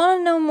right. I want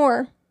to know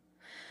more.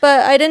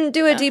 But I didn't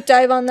do a deep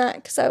dive on that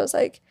because I was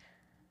like,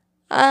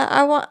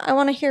 I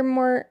want to hear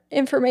more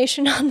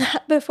information on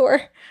that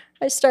before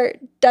I start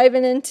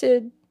diving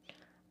into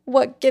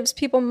what gives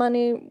people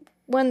money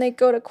when they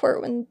go to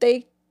court when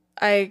they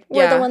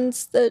were the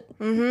ones that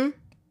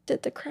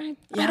did the crime.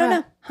 Yeah. I don't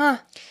know. Huh.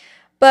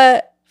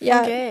 But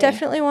yeah, Okay.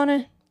 definitely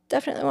want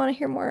to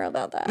hear more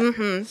about that.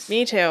 Mm-hmm.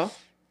 Me too.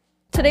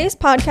 Today's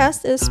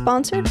podcast is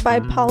sponsored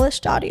by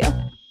Polished Audio.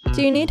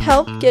 Do you need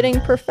help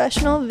getting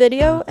professional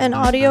video and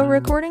audio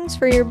recordings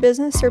for your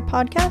business or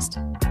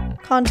podcast?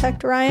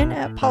 Contact Ryan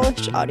at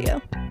Polished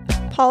Audio.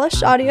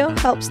 Polished Audio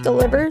helps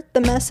deliver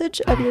the message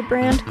of your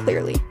brand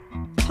clearly.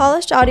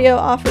 Polished Audio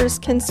offers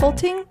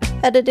consulting,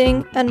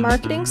 editing, and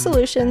marketing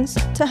solutions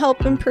to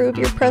help improve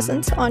your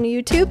presence on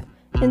YouTube,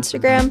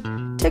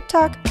 Instagram,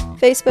 TikTok,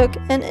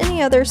 Facebook, and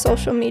any other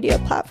social media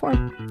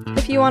platform.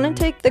 If you want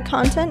to take the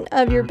content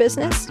of your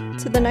business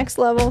to the next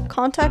level,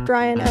 contact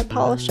Ryan at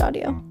Polished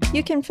Audio.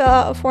 You can fill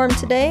out a form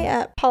today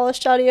at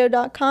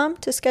polishedaudio.com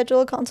to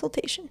schedule a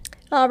consultation.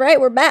 All right,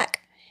 we're back.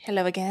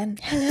 Hello again.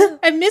 Hello.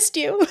 I missed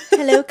you.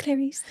 Hello,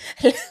 Clarice.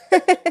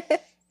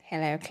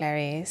 Hello,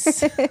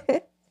 Clarice.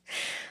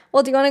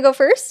 Well, do you want to go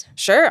first?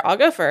 Sure, I'll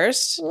go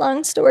first.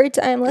 Long story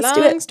time. Let's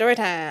do Long it. story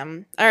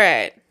time. All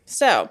right.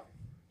 So,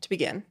 to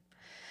begin,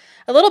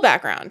 a little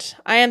background.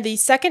 I am the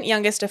second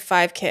youngest of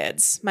 5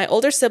 kids. My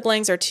older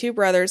siblings are 2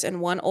 brothers and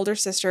 1 older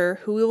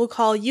sister, who we will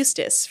call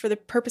Eustace for the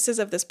purposes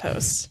of this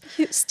post.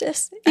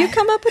 Eustace. You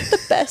come up with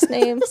the best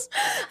names.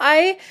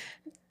 I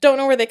don't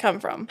know where they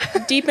come from.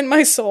 Deep in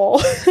my soul,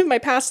 my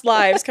past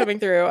lives coming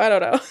through. I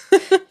don't know.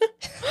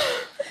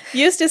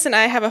 Eustace and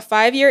I have a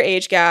 5-year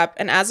age gap,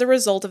 and as a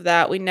result of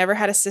that, we never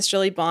had a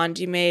sisterly bond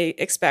you may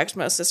expect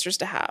most sisters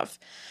to have.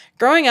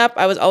 Growing up,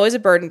 I was always a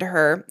burden to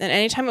her, and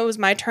anytime it was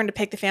my turn to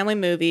pick the family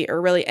movie,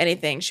 or really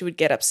anything, she would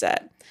get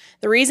upset.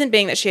 The reason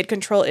being that she had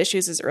control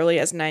issues as early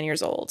as 9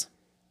 years old.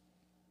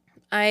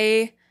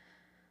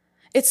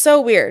 It's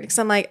so weird, because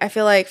I'm like, I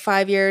feel like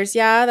 5 years,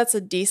 yeah, that's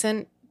a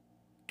decent,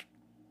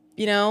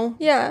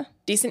 Yeah.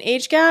 decent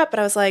age gap, but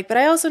I was like, but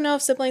I also know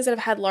of siblings that have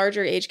had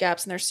larger age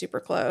gaps, and they're super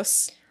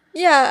close.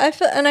 Yeah,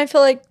 I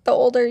feel like the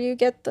older you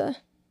get, the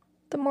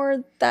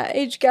more that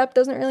age gap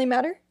doesn't really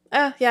matter.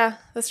 Yeah,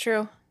 that's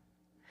true.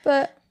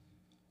 But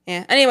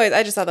Yeah. Anyways,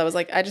 I just thought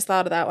I just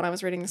thought of that when I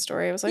was reading the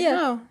story. I was like, Yeah.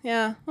 oh,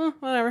 yeah, well,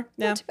 whatever.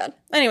 Yeah. Not too bad.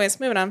 Anyways,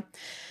 moving on.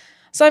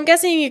 So I'm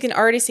guessing you can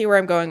already see where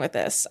I'm going with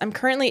this. I'm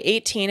currently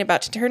 18,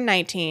 about to turn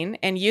 19,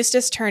 and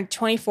Eustace turned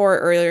 24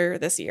 earlier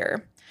this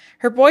year.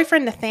 Her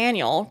boyfriend,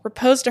 Nathaniel,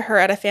 proposed to her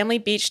at a family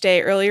beach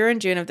day earlier in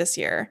June of this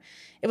year.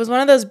 It was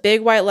one of those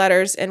big white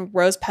letters and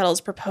rose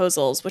petals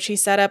proposals, which he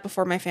set up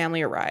before my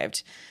family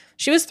arrived.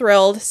 She was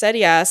thrilled, said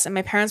yes, and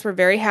my parents were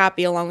very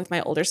happy along with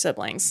my older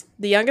siblings.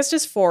 The youngest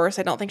is 4,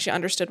 so I don't think she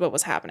understood what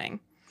was happening.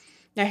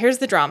 Now here's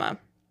the drama.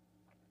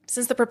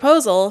 Since the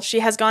proposal, she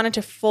has gone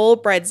into full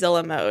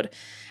bridezilla mode.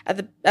 At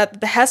the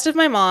behest of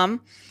my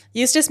mom,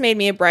 Eustace made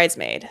me a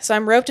bridesmaid, so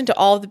I'm roped into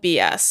all of the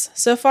BS.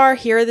 So far,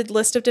 here are the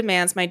list of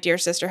demands my dear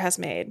sister has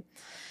made.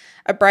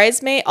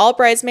 All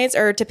bridesmaids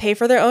are to pay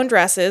for their own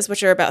dresses,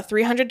 which are about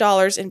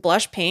 $300 in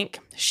blush pink,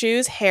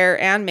 shoes, hair,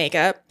 and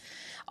makeup.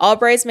 All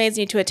bridesmaids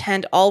need to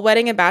attend all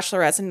wedding and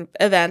bachelorette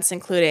events,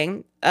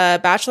 including a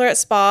bachelorette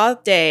spa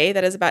day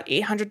that is about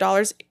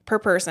 $800 per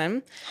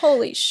person.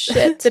 Holy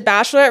shit. The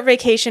bachelorette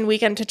vacation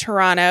weekend to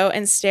Toronto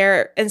and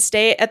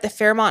stay at the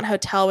Fairmont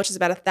Hotel, which is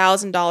about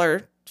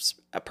 $1,000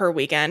 per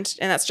weekend,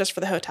 and that's just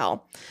for the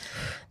hotel.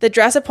 The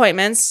dress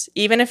appointments,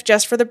 even if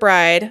just for the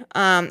bride,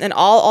 and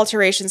all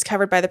alterations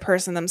covered by the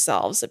person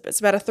themselves. It's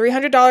about a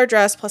 $300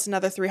 dress plus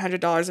another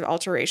 $300 of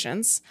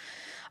alterations.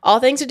 All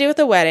things to do with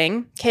the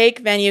wedding, cake,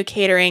 venue,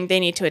 catering,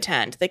 they need to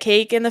attend. The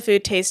cake and the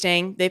food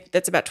tasting,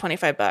 that's about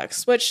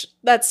 $25, which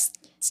that's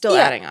still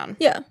adding on.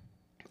 Yeah.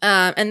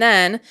 And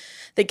then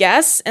the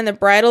guests and the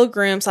bridal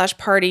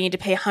groom/party need to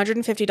pay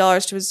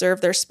 $150 to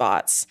reserve their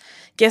spots.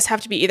 Gifts have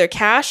to be either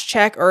cash,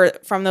 check, or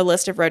from the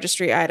list of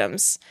registry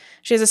items.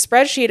 She has a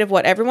spreadsheet of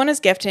what everyone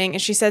is gifting,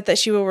 and she said that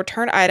she will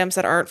return items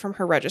that aren't from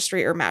her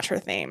registry or match her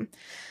theme.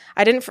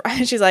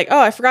 She's like,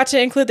 oh, I forgot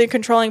to include the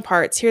controlling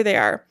parts. Here they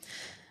are.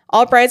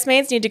 All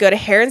bridesmaids need to go to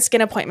hair and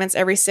skin appointments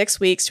every 6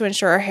 weeks to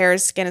ensure our hair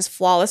and skin is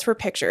flawless for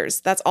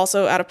pictures. That's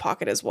also out of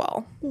pocket as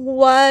well.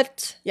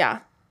 What? Yeah.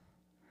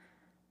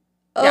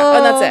 Yeah,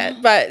 and that's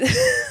it. But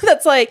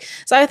that's like,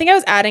 so I think I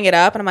was adding it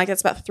up, and I'm like,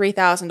 that's about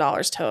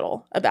 $3,000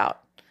 total,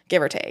 about,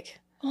 give or take.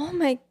 Oh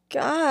my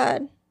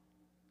God.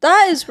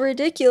 That is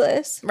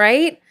ridiculous.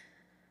 Right?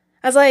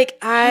 I was like,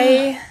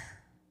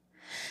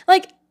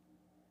 like,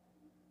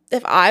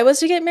 if I was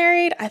to get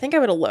married, I think I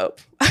would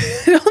elope.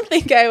 I don't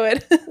think I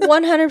would.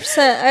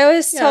 100%. I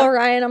always tell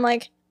Ryan, I'm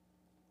like,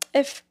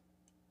 if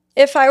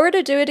I were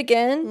to do it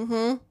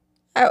again,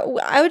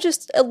 I would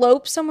just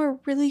elope somewhere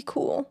really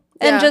cool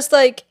and just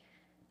like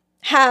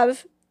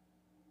have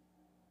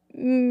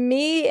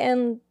me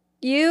and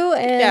you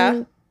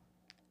and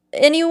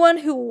anyone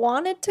who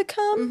wanted to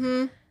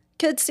come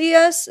could see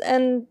us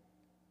and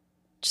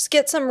just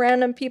get some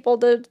random people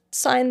to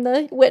sign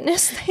the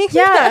witness thing.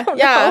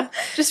 Yeah.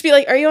 Just be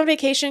like, are you on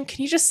vacation?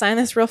 Can you just sign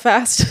this real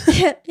fast?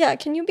 yeah.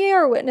 Can you be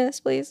our witness,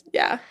 please?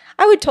 Yeah.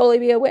 I would totally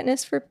be a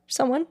witness for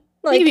someone.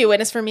 Like, you can be a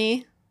witness for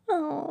me.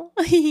 Oh.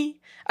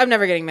 I'm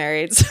never getting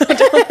married, so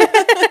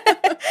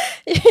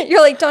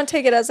You're like, don't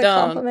take it as a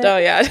compliment.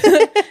 Yeah.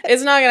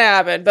 It's not going to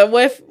happen. But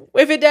if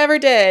it ever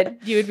did,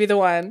 you would be the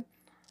one.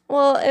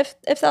 Well,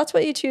 if that's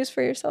what you choose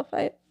for yourself,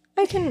 I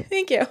can...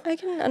 Thank you. I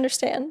can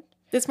understand.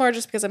 It's more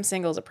just because I'm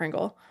single as a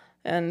Pringle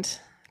and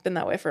been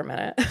that way for a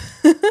minute.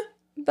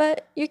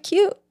 But you're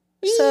cute.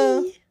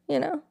 So,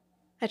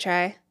 I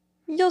try.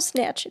 You'll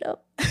snatch it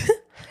up.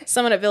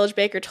 Someone at Village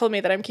Baker told me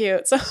that I'm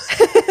cute, so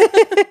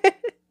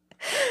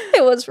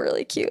it was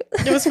really cute.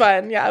 It was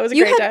fun. Yeah, it was a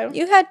great time.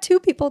 You had 2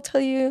 people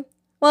tell you.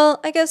 Well,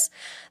 I guess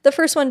the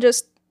first one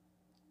just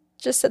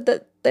said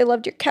that they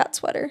loved your cat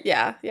sweater.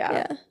 Yeah.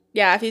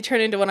 Yeah, if you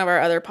turn into one of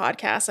our other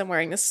podcasts, I'm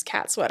wearing this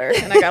cat sweater,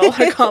 and I got a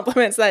lot of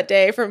compliments that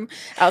day from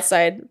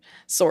outside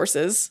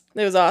sources.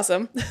 It was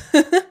awesome.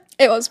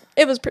 It was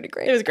pretty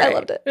great. It was great. I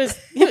loved it. It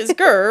was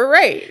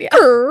great. Yeah.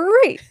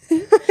 Great.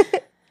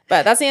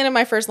 But that's the end of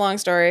my first long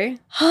story.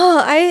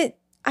 The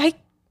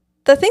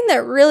thing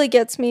that really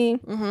gets me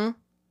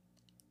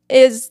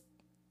is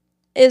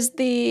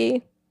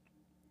the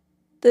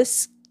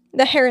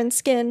hair and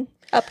skin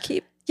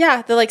upkeep.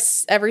 Yeah, the like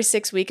every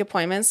 6-week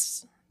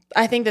appointments.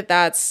 I think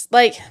that's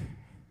like,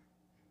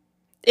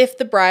 if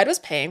the bride was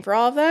paying for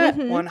all of that,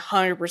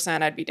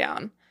 100% I'd be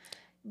down.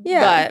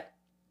 Yeah. But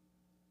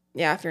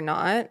yeah, if you're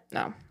not,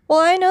 no. Well,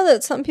 I know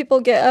that some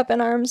people get up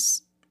in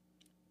arms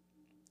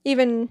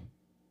even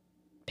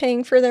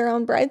paying for their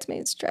own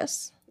bridesmaid's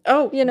dress.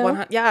 Oh,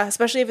 yeah,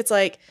 especially if it's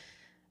like,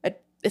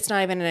 it's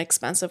not even an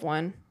expensive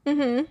one.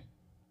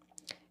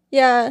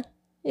 Yeah,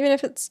 even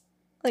if it's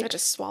like... I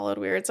just swallowed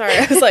weird. Sorry.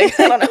 I was like,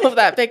 I don't know if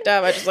that picked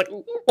up. I just like...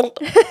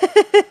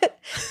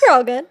 You're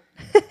all good.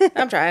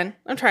 I'm trying.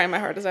 My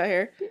hardest out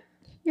here.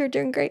 You're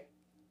doing great.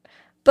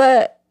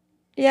 But,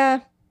 yeah,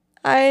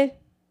 I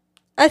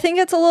think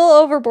it's a little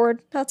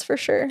overboard. That's for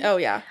sure. Oh,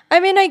 yeah. I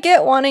mean, I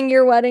get wanting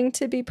your wedding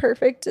to be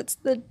perfect.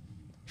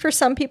 For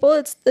some people,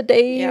 it's the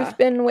day you've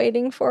been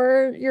waiting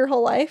for your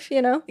whole life,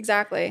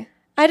 Exactly.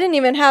 I didn't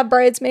even have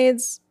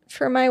bridesmaids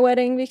for my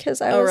wedding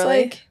because I was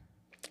really? like,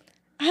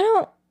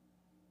 I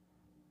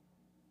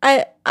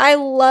I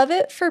love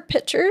it for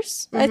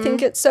pictures. I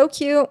think it's so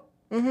cute.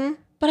 Mm-hmm.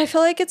 But I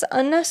feel like it's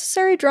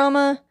unnecessary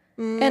drama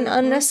and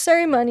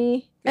unnecessary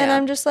money. Yeah. And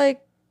I'm just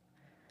like,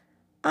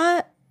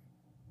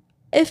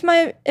 if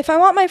I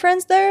want my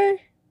friends there,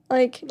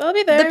 like, They'll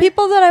be there. the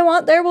people that I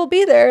want there will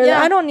be there.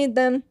 Yeah. I don't need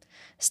them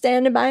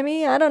standing by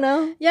me. I don't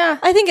know. Yeah.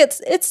 I think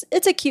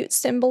it's a cute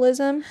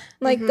symbolism.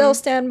 Like, they'll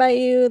stand by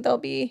you. They'll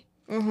be.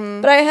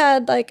 But I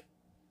had like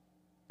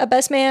a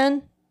best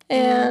man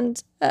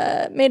and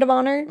maid of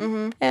honor,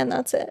 and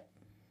that's it.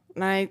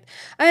 And I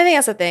think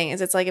that's the thing,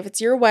 is it's like, if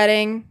it's your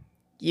wedding,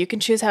 you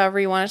can choose however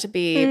you want it to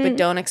be, but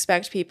don't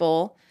expect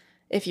people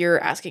if you're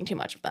asking too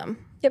much of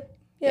them. Yep.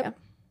 Yeah.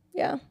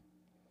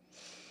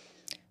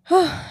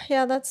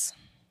 Yeah, that's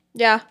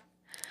Yeah.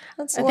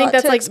 a I think lot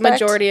that's to like expect.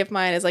 majority of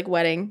mine is like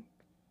wedding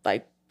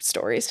like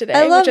stories today,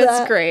 I love which is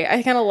that. great.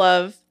 I kind of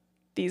love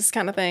these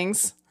kind of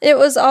things. It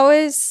was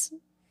always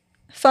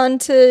fun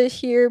to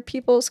hear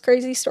people's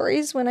crazy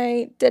stories when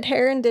I did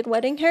hair and did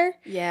wedding hair.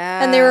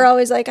 Yeah. And they were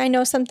always like, I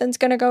know something's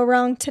going to go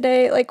wrong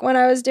today. Like when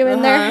I was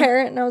doing their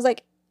hair, and I was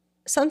like,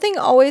 something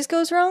always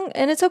goes wrong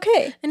and it's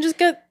okay. And just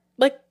go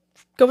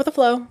with the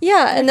flow.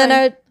 Yeah. And then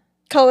I would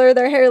color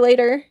their hair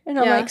later. And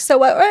I'm like, so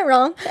what went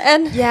wrong?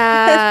 And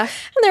yeah.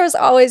 and there was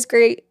always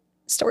great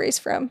stories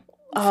from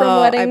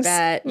weddings. I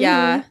bet.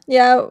 Yeah.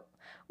 Yeah.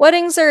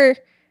 Weddings are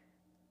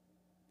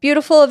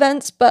beautiful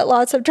events, but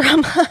lots of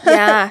drama.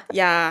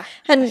 Yeah.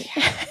 And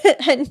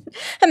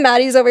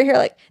Maddie's over here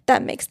like,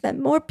 that makes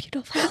them more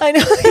beautiful. I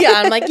know. Yeah.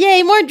 I'm like,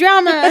 yay, more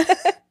drama.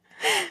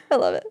 I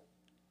love it.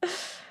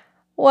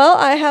 Well,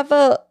 I have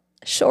a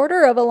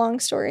shorter of a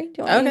long story. Do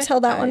you want me to tell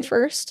that one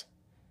first?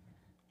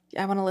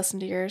 I want to listen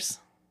to yours.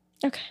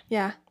 Okay.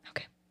 Yeah.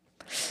 Okay.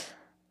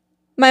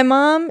 My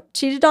mom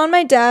cheated on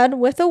my dad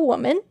with a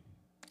woman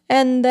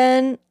and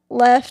then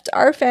left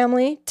our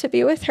family to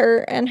be with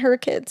her and her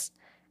kids.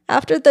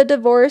 After the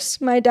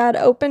divorce, my dad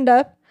opened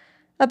up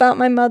about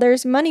my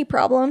mother's money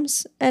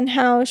problems and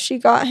how she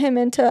got him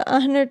into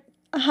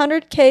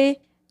 $100K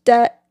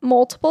debt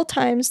multiple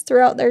times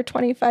throughout their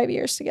 25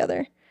 years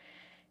together.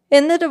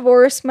 In the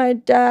divorce, my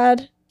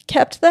dad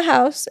kept the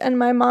house and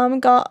my mom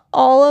got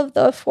all of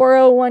the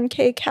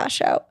 401k cash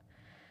out.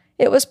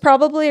 It was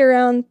probably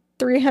around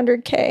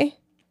 $300K.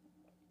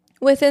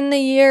 Within the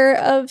year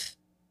of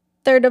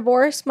their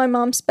divorce, my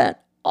mom spent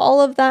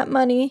all of that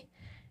money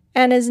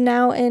and is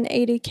now in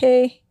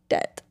 $80K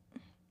debt.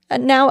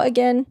 Now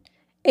again,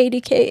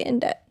 $80K in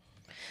debt.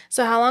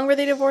 So how long were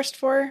they divorced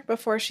for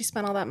before she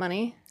spent all that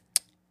money?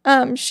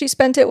 She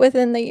spent it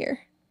within the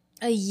year.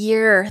 A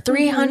year.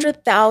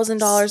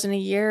 $300,000 in a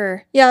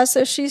year. Yeah,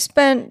 so she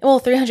spent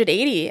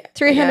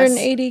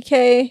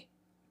 $380K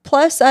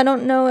plus. I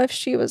don't know if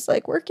she was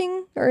like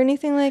working or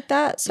anything like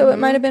that. So it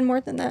might have been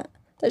more than that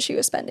she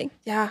was spending.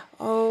 Yeah.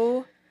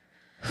 Oh.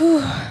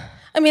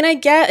 I mean, I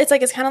get it's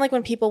kind of like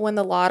when people win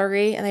the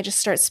lottery and they just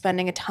start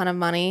spending a ton of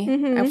money.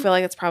 I feel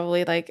like it's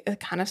probably like a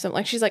kind of something.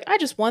 Like she's like, I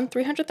just won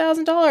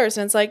 $300,000,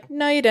 and it's like,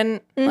 no, you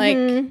didn't. Like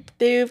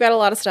you've got a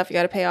lot of stuff you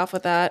got to pay off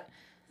with that.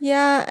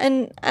 Yeah,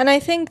 and I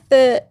think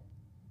that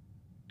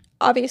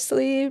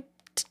obviously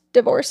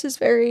divorce is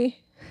very,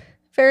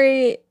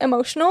 very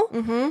emotional,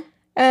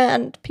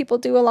 and people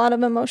do a lot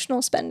of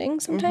emotional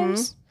spending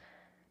sometimes.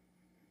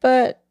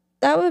 But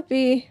that would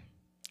be,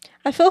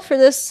 I feel for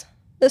this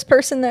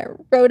person that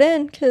wrote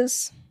in,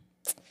 because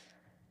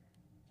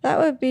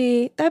that'd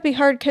be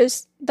hard,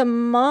 because the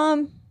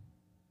mom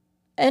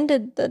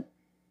ended the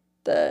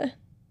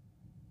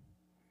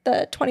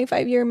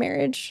 25-year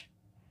marriage,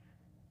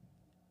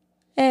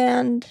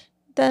 and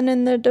then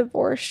in the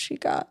divorce she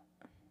got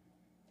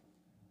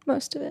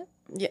most of it.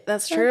 Yeah,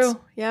 that's true.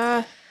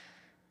 Yeah.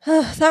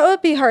 That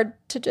would be hard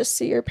to just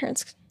see your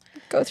parents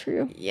go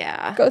through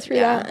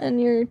that,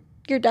 and your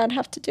dad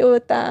have to deal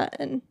with that,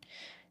 and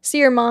see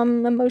your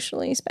mom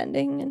emotionally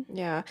spending. And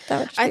yeah, that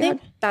would just I be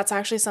think hard. that's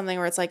actually something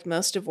where it's like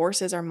most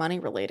divorces are money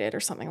related or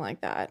something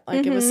like that.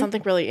 Like it was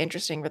something really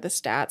interesting with the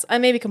stats. I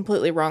may be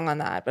completely wrong on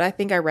that, but I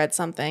think I read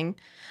something.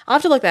 I'll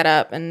have to look that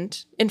up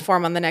and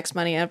inform on the next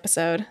money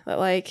episode that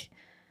like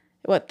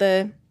what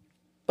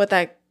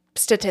that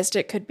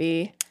statistic could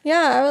be. Yeah,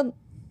 I would.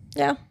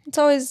 Yeah, it's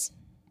always.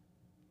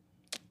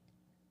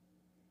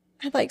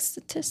 I like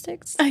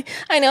statistics.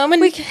 I know I'm a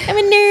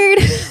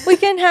nerd. We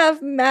can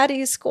have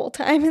Maddie's school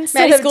time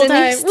instead Maddie's of school time.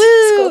 Denise's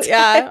Woo! school time.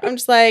 Yeah, I'm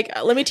just like,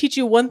 let me teach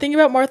you one thing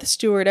about Martha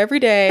Stewart every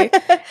day,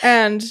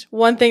 and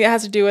one thing that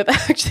has to do with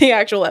the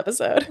actual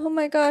episode. Oh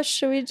my gosh,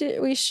 should we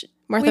do? We should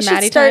Maddie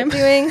start time.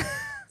 doing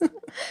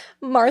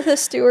Martha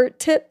Stewart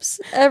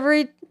tips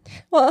every.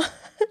 Well,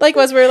 like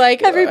was we're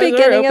like every as we're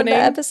beginning of the opening.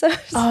 episode.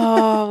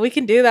 Oh, we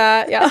can do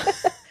that. Yeah.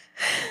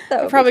 That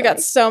I would probably be funny.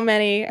 got so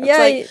many. Yeah,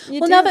 like, you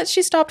well, do. now that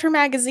she stopped her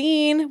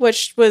magazine,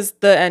 which was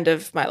the end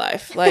of my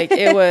life. Like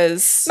it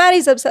was.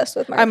 Maddie's obsessed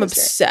with Martha I'm Stewart.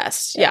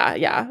 obsessed.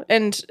 Yeah.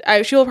 And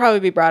she will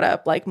probably be brought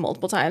up like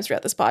multiple times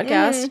throughout this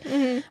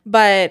podcast.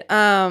 But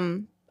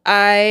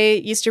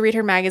I used to read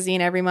her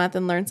magazine every month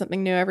and learn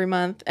something new every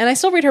month. And I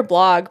still read her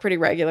blog pretty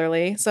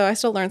regularly. So I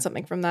still learn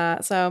something from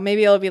that. So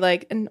maybe it'll be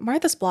like, in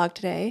Martha's blog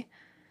today,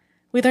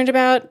 we learned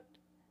about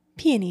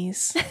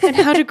peonies and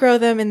how to grow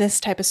them in this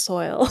type of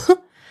soil.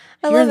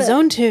 I You're love in it.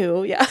 zone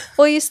 2. Yeah.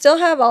 Well, you still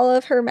have all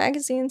of her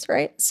magazines,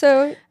 right?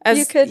 So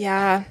you could,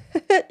 Yeah.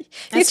 you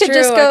That's could true.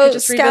 just I go could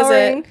just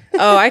scouring. revisit.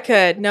 Oh, I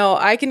could. No,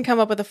 I can come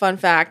up with a fun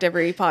fact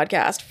every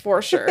podcast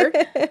for sure.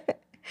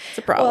 It's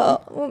a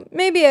problem. Well,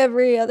 maybe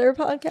every other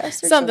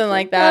podcast or Something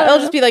like I that. don't It'll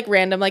know. just be like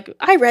random, like,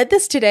 I read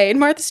this today in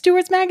Martha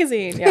Stewart's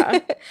magazine. Yeah.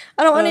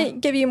 I don't want to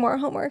give you more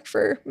homework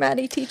for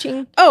Maddie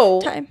teaching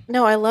Oh, time.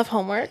 no, I love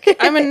homework.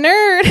 I'm a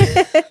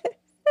nerd.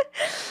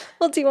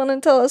 Well, do you want to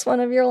tell us one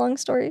of your long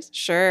stories?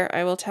 Sure,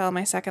 I will tell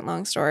my second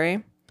long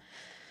story.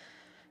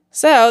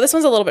 So this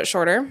one's a little bit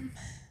shorter.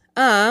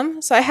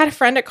 So I had a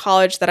friend at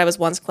college that I was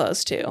once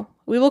close to.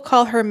 We will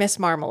call her Miss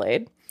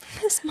Marmalade.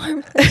 Miss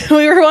Marmalade.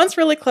 We were once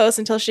really close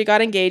until she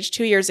got engaged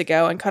 2 years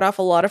ago and cut off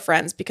a lot of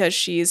friends because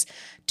she's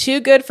too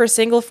good for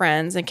single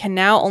friends and can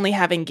now only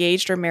have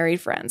engaged or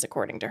married friends,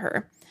 according to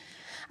her.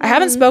 I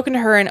haven't spoken to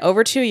her in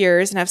over 2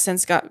 years and have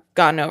since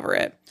gotten over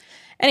it.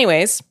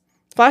 Anyways,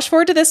 flash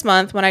forward to this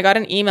month when I got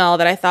an email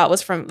that I thought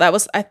was spam.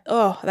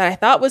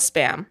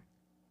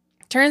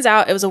 Turns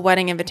out it was a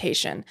wedding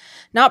invitation,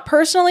 not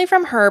personally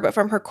from her, but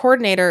from her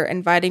coordinator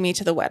inviting me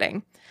to the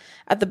wedding.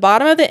 At the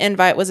bottom of the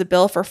invite was a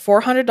bill for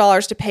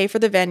 $400 to pay for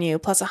the venue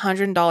plus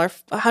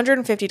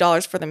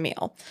 $150 for the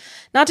meal.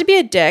 Not to be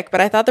a dick, but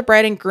I thought the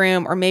bride and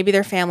groom or maybe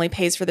their family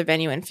pays for the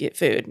venue and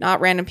food, not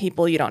random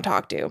people you don't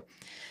talk to.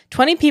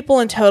 20 people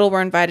in total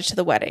were invited to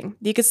the wedding.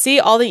 You could see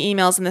all the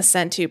emails in the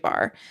sent to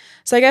bar.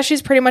 So I guess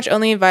she's pretty much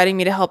only inviting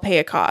me to help pay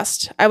a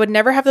cost. I would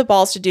never have the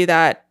balls to do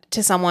that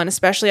to someone,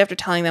 especially after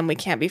telling them we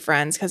can't be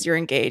friends because you're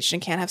engaged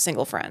and can't have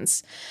single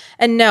friends.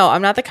 And no,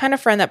 I'm not the kind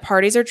of friend that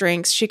parties or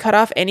drinks. She cut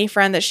off any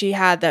friend that she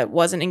had that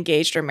wasn't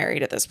engaged or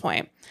married at this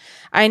point.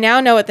 I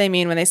now know what they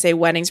mean when they say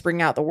weddings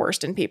bring out the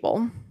worst in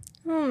people.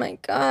 Oh my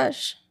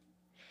gosh.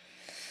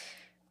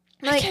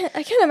 I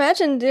can't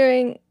imagine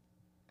doing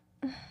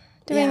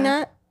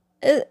that.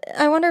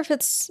 I wonder if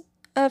it's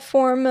a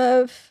form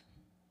of,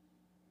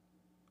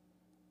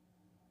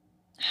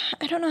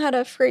 I don't know how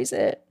to phrase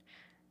it.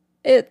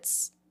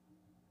 It's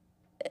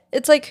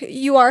like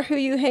you are who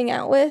you hang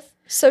out with.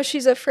 So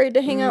she's afraid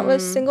to hang out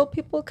with single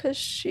people because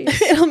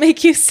she's... It'll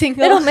make you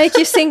single. It'll make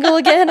you single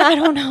again? I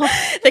don't know.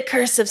 The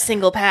curse of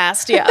single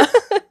past, yeah.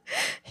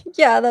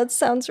 Yeah, that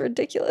sounds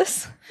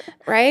ridiculous.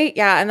 Right?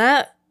 Yeah, and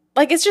that,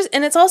 like, it's just,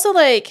 and it's also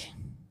like,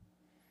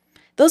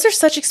 those are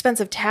such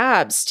expensive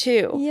tabs,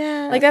 too.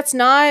 Yeah. Like, that's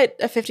not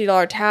a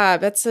 $50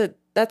 tab.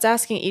 That's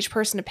asking each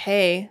person to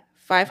pay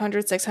 $500,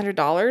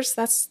 $600.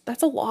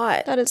 That's a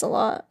lot. That is a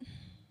lot.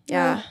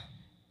 Yeah.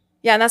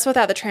 Yeah, and that's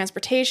without the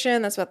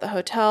transportation. That's without the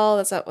hotel.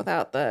 That's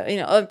without the,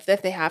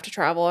 if they have to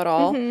travel at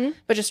all. Mm-hmm.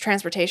 But just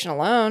transportation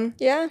alone.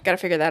 Yeah. Got to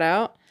figure that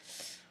out.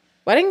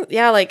 Wedding,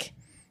 yeah, like,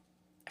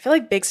 I feel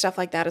like big stuff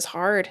like that is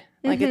hard.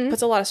 Like, it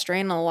puts a lot of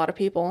strain on a lot of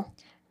people.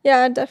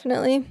 Yeah,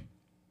 definitely.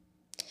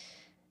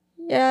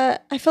 Yeah,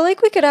 I feel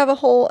like we could have a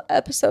whole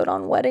episode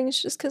on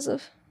weddings just because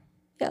of,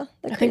 the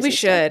I think we stuff.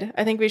 should.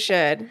 I think we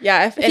should.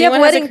 Yeah, if you anyone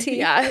have has wedding tea.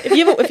 Yeah, if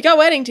you got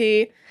wedding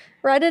tea,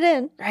 write it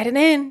in. write it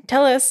in.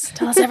 Tell us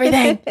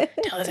everything.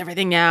 Tell us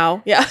everything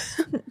now. Yeah.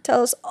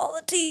 Tell us all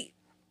the tea.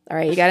 All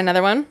right, you got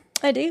another one?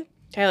 I do.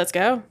 Okay, let's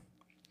go.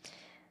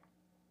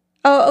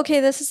 Oh, okay,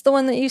 this is the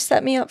one that you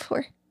set me up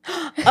for.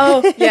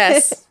 Oh,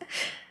 yes.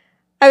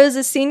 I was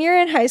a senior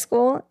in high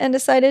school and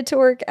decided to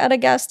work at a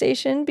gas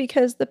station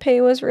because the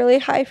pay was really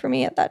high for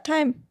me at that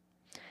time.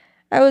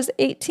 I was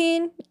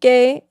 18,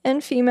 gay,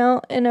 and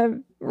female in a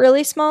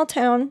really small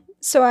town,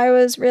 so I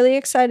was really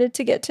excited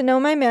to get to know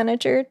my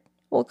manager,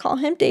 we'll call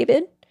him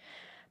David,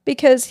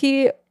 because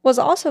he was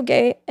also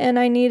gay and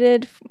I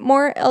needed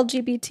more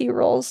LGBT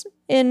roles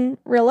in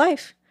real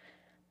life.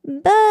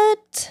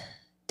 But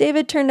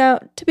David turned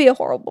out to be a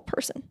horrible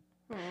person.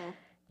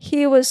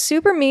 He was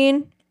super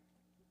mean,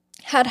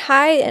 had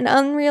high and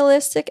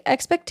unrealistic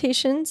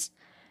expectations,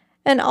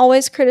 and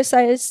always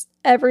criticized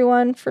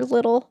everyone for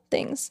little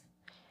things.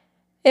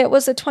 It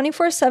was a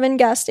 24/7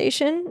 gas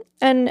station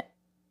and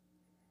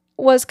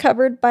was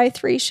covered by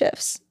 3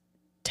 shifts,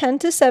 10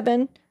 to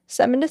 7,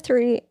 7 to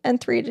 3,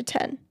 and 3 to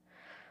 10.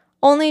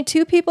 Only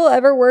 2 people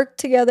ever worked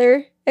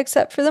together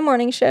except for the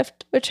morning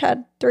shift, which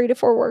had 3 to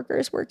 4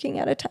 workers working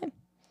at a time.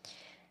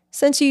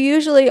 Since you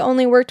usually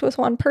only worked with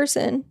one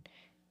person,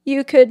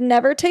 you could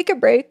never take a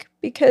break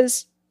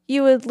because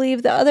you would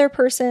leave the other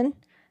person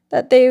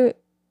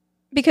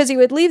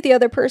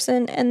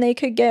and they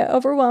could get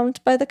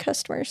overwhelmed by the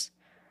customers.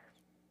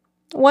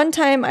 One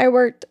time I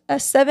worked a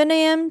 7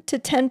 a.m. to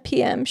 10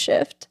 p.m.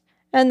 shift,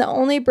 and the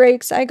only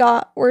breaks I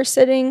got were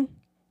sitting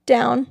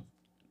down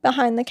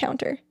behind the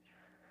counter.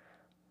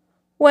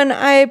 When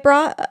I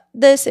brought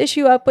this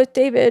issue up with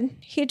David,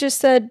 he just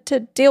said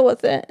to deal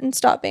with it and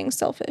stop being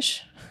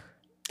selfish.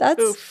 I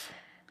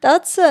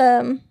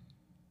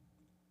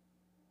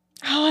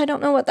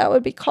don't know what that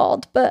would be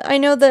called, but I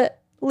know that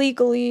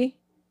legally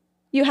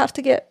you have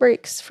to get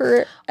breaks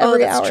for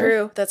every hour. Oh, that's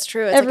true. That's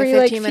true. It's Every,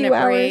 like a 15-minute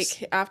few break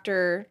hours.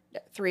 after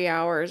 3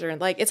 hours, or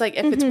like it's like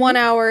if it's 1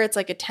 hour, it's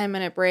like a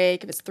 10-minute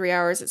break. If it's 3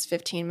 hours, it's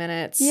 15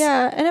 minutes.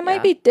 Yeah, and it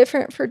might be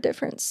different for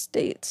different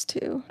states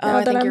too. Oh, Now I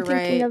that think I'm you're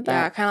thinking right. of that.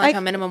 Yeah, kind of like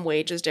how minimum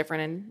wage is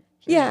different. And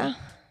yeah.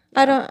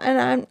 I don't,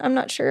 and I'm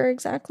not sure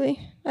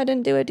exactly. I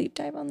didn't do a deep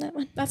dive on that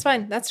one. That's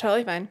fine. That's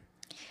totally fine.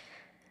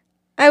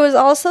 I was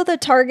also the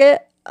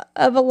target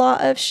of a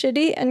lot of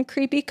shitty and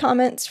creepy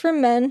comments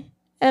from men,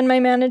 and my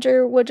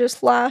manager would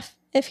just laugh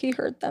if he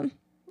heard them.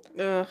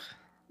 Ugh.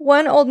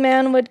 One old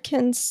man would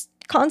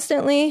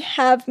constantly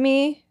have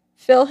me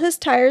fill his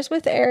tires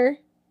with air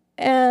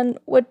and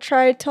would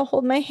try to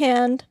hold my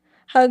hand,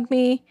 hug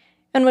me,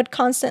 and would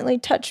constantly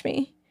touch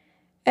me.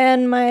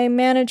 And my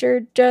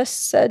manager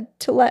just said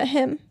to let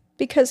him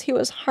because he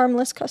was a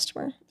harmless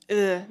customer.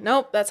 Ugh.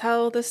 Nope, that's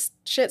how this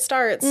shit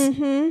starts.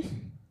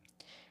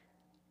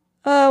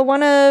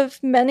 One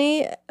of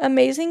many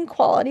amazing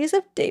qualities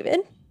of David.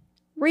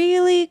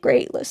 Really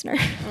great listener.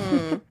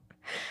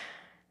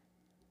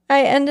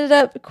 I ended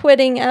up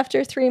quitting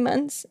after 3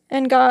 months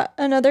and got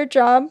another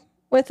job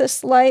with a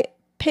slight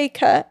pay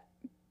cut,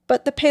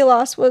 but the pay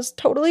loss was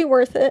totally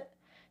worth it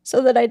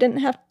so that I didn't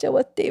have to deal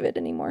with David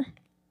anymore.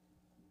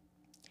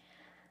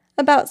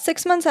 About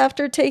 6 months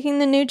after taking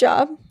the new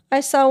job, I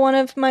saw one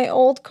of my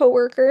old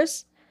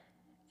coworkers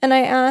and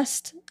I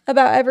asked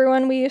about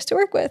everyone we used to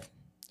work with.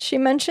 She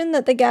mentioned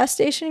that the gas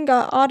station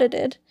got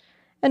audited,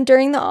 and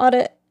during the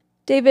audit,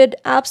 David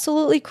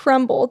absolutely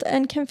crumbled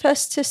and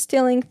confessed to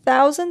stealing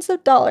thousands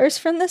of dollars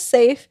from the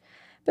safe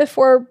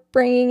before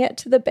bringing it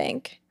to the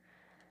bank.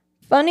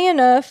 Funny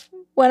enough,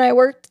 when I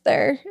worked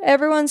there,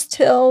 everyone's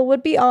till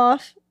would be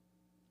off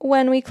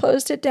when we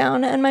closed it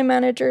down, and my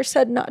manager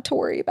said not to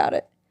worry about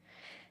it.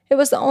 It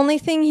was the only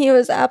thing he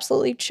was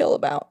absolutely chill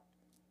about.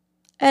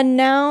 And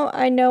now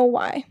I know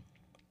why.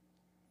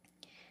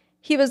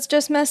 He was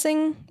just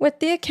messing with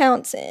the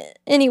accounts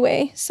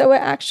anyway, so it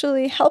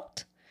actually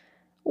helped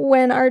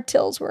when our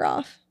tills were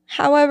off.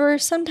 However,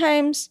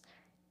 sometimes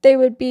they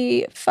would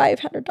be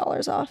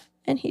 $500 off,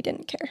 and he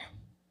didn't care.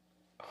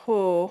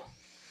 Oh.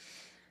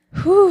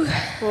 Whew.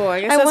 Oh,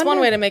 I guess that's one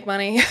way to make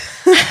money.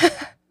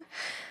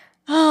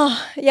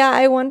 Oh, yeah,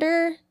 I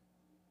wonder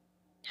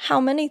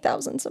how many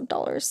thousands of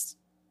dollars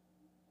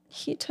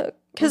he took.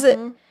 Because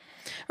or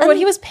what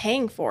he was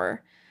paying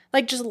for.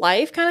 Like just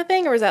life kind of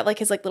thing? Or was that like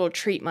his like little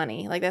treat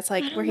money? Like that's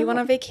like where he went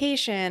on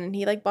vacation and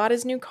he like bought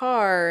his new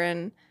car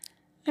and...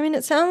 I mean,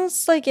 it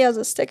sounds like he has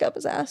a stick up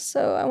his ass,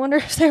 so I wonder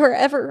if they were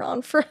ever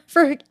on for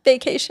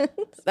vacations.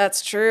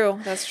 That's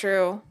true. That's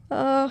true.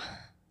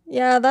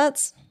 Yeah,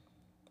 that's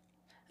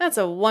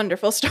a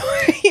wonderful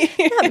story.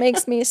 That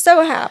makes me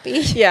so happy.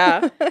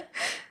 Yeah.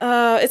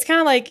 It's kind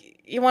of like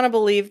you want to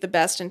believe the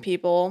best in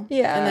people.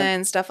 Yeah. And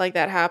then stuff like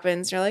that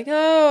happens. You're like,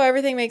 oh,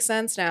 everything makes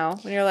sense now.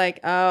 When you're like,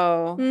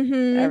 oh,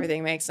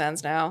 everything makes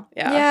sense now.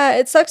 Yeah. Yeah,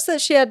 it sucks that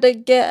she had to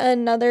get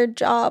another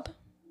job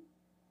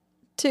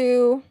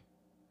to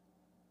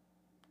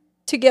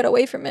get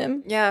away from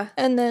him. Yeah.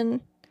 And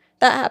then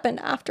that happened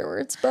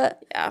afterwards.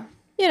 But yeah,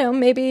 you know,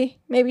 maybe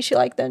she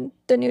liked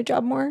the new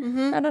job more.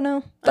 I don't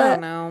know. But I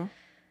don't know.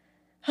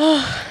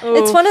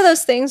 It's one of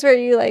those things where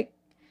you like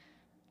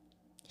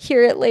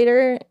hear it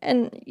later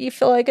and you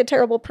feel like a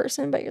terrible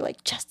person, but you're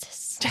like,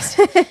 justice.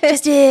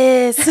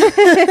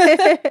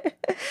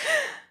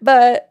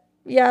 But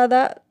yeah,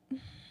 that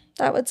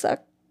would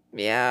suck.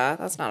 Yeah,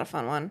 that's not a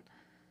fun one.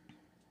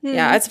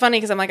 Yeah, it's funny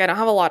because I'm like, I don't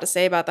have a lot to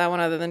say about that one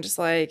other than just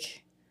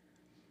like,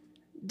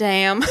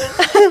 damn.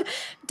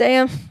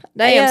 Damn,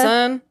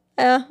 son.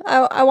 Yeah,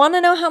 I want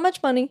to know how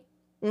much money,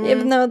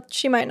 even though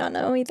she might not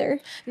know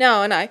either.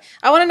 No, and I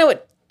want to know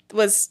what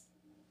was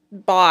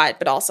bought,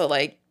 but also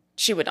like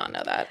she would not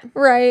know that.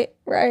 Right.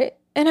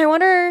 And I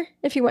wonder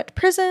if he went to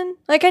prison.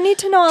 Like, I need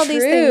to know all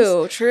these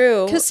things.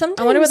 True. Because sometimes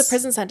I wonder what the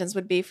prison sentence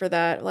would be for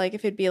that. Like,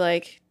 if it'd be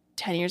like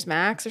 10 years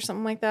max or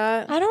something like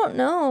that. I don't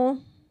know.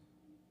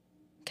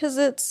 Because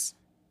it's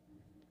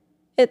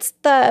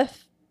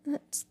theft.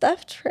 It's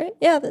theft, right?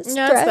 Yeah, it's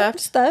theft.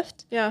 It's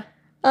theft. Yeah.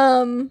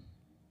 I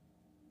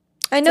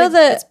know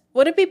that.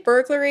 Would it be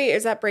burglary? Or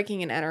is that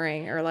breaking and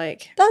entering? Or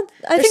like, I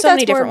think so that's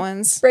many different more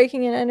ones.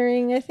 Breaking and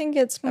entering. I think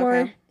it's more.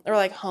 Okay. Or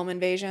like home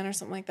invasion or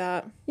something like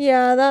that.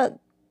 Yeah,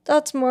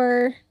 that's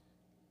more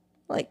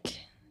like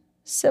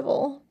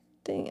civil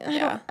thing.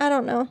 I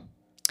don't know.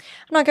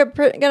 I'm not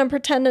gonna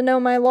pretend to know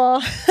my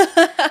law,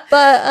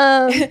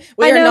 but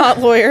we are not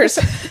lawyers.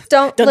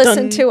 Don't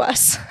listen to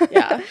us.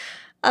 Yeah.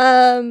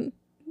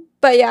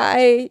 But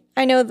yeah,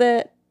 I know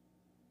that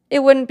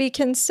it wouldn't be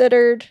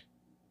considered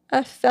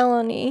a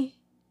felony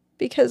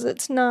because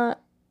it's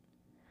not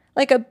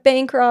like a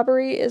bank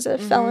robbery is a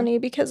felony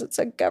because it's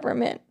a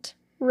government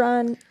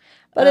run.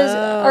 But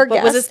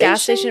was this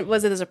gas station?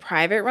 Was it as a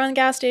private run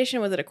gas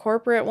station? Was it a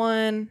corporate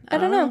one? I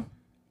don't know.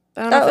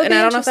 I don't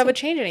know if that would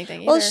change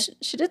anything either. Well,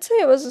 she did say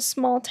it was a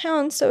small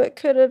town, so it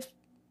could have.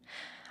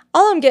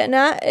 All I'm getting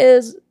at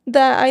is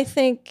that I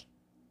think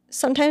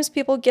sometimes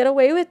people get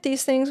away with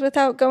these things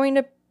without going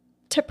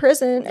to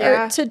prison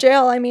or to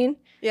jail. I mean,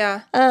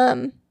 yeah.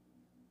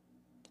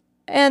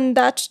 And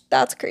that's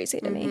crazy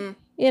to me,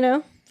 you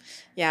know?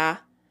 Yeah.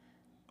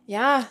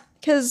 Yeah.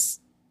 Because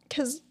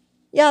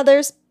yeah,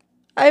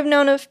 I've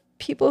known of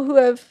people who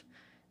have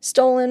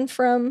stolen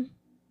from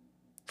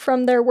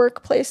their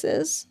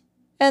workplaces,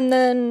 and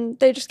then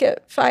they just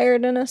get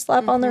fired and a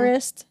slap on the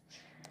wrist,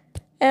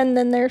 and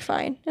then they're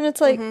fine. And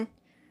it's like,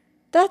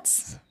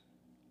 that's,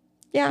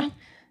 yeah.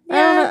 I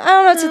don't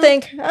know what to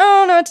think. I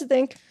don't know what to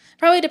think.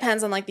 Probably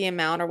depends on like the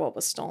amount or what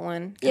was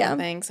stolen. Kind of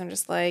thing. So I'm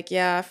just like,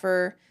 yeah,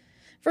 for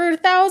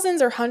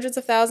thousands or hundreds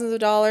of thousands of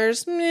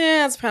dollars,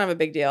 yeah, it's kind of a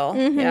big deal.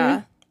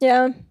 Yeah.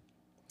 Yeah.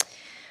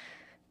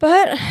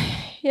 But,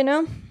 you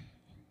know,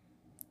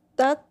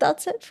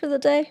 that's it for the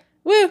day.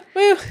 Woo,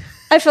 woo.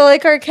 I feel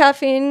like our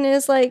caffeine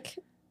is like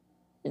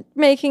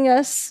making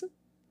us,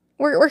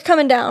 we're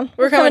coming down.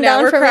 We're coming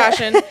down. We're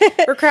crashing.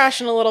 We're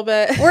crashing a little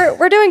bit.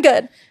 We're doing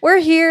good. We're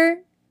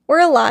here. We're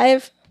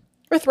alive.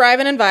 We're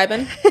thriving and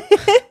vibing.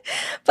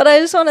 But I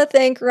just want to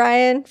thank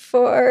Ryan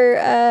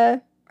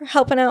for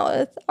helping out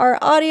with our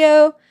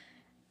audio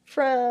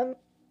from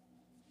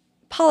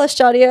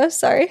Polished Audio.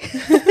 Sorry.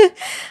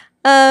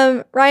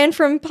 Ryan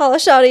from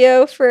Polished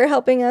Audio for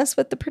helping us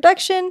with the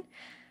production,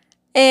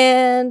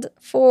 and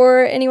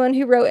for anyone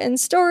who wrote in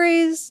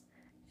stories.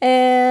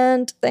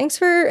 And thanks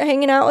for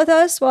hanging out with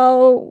us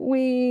while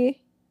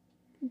we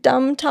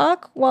dumb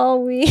talk,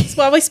 while we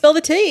spill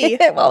the tea.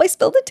 While we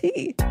spill the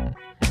tea.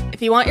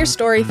 If you want your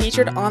story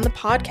featured on the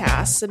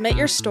podcast, submit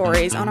your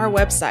stories on our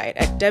website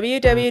at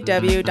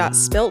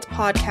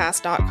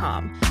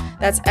www.spiltpodcast.com.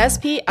 That's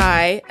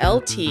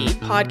SPILT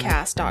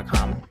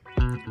podcast.com.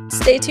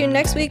 Stay tuned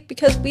next week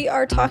because we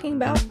are talking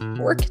about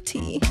work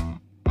tea.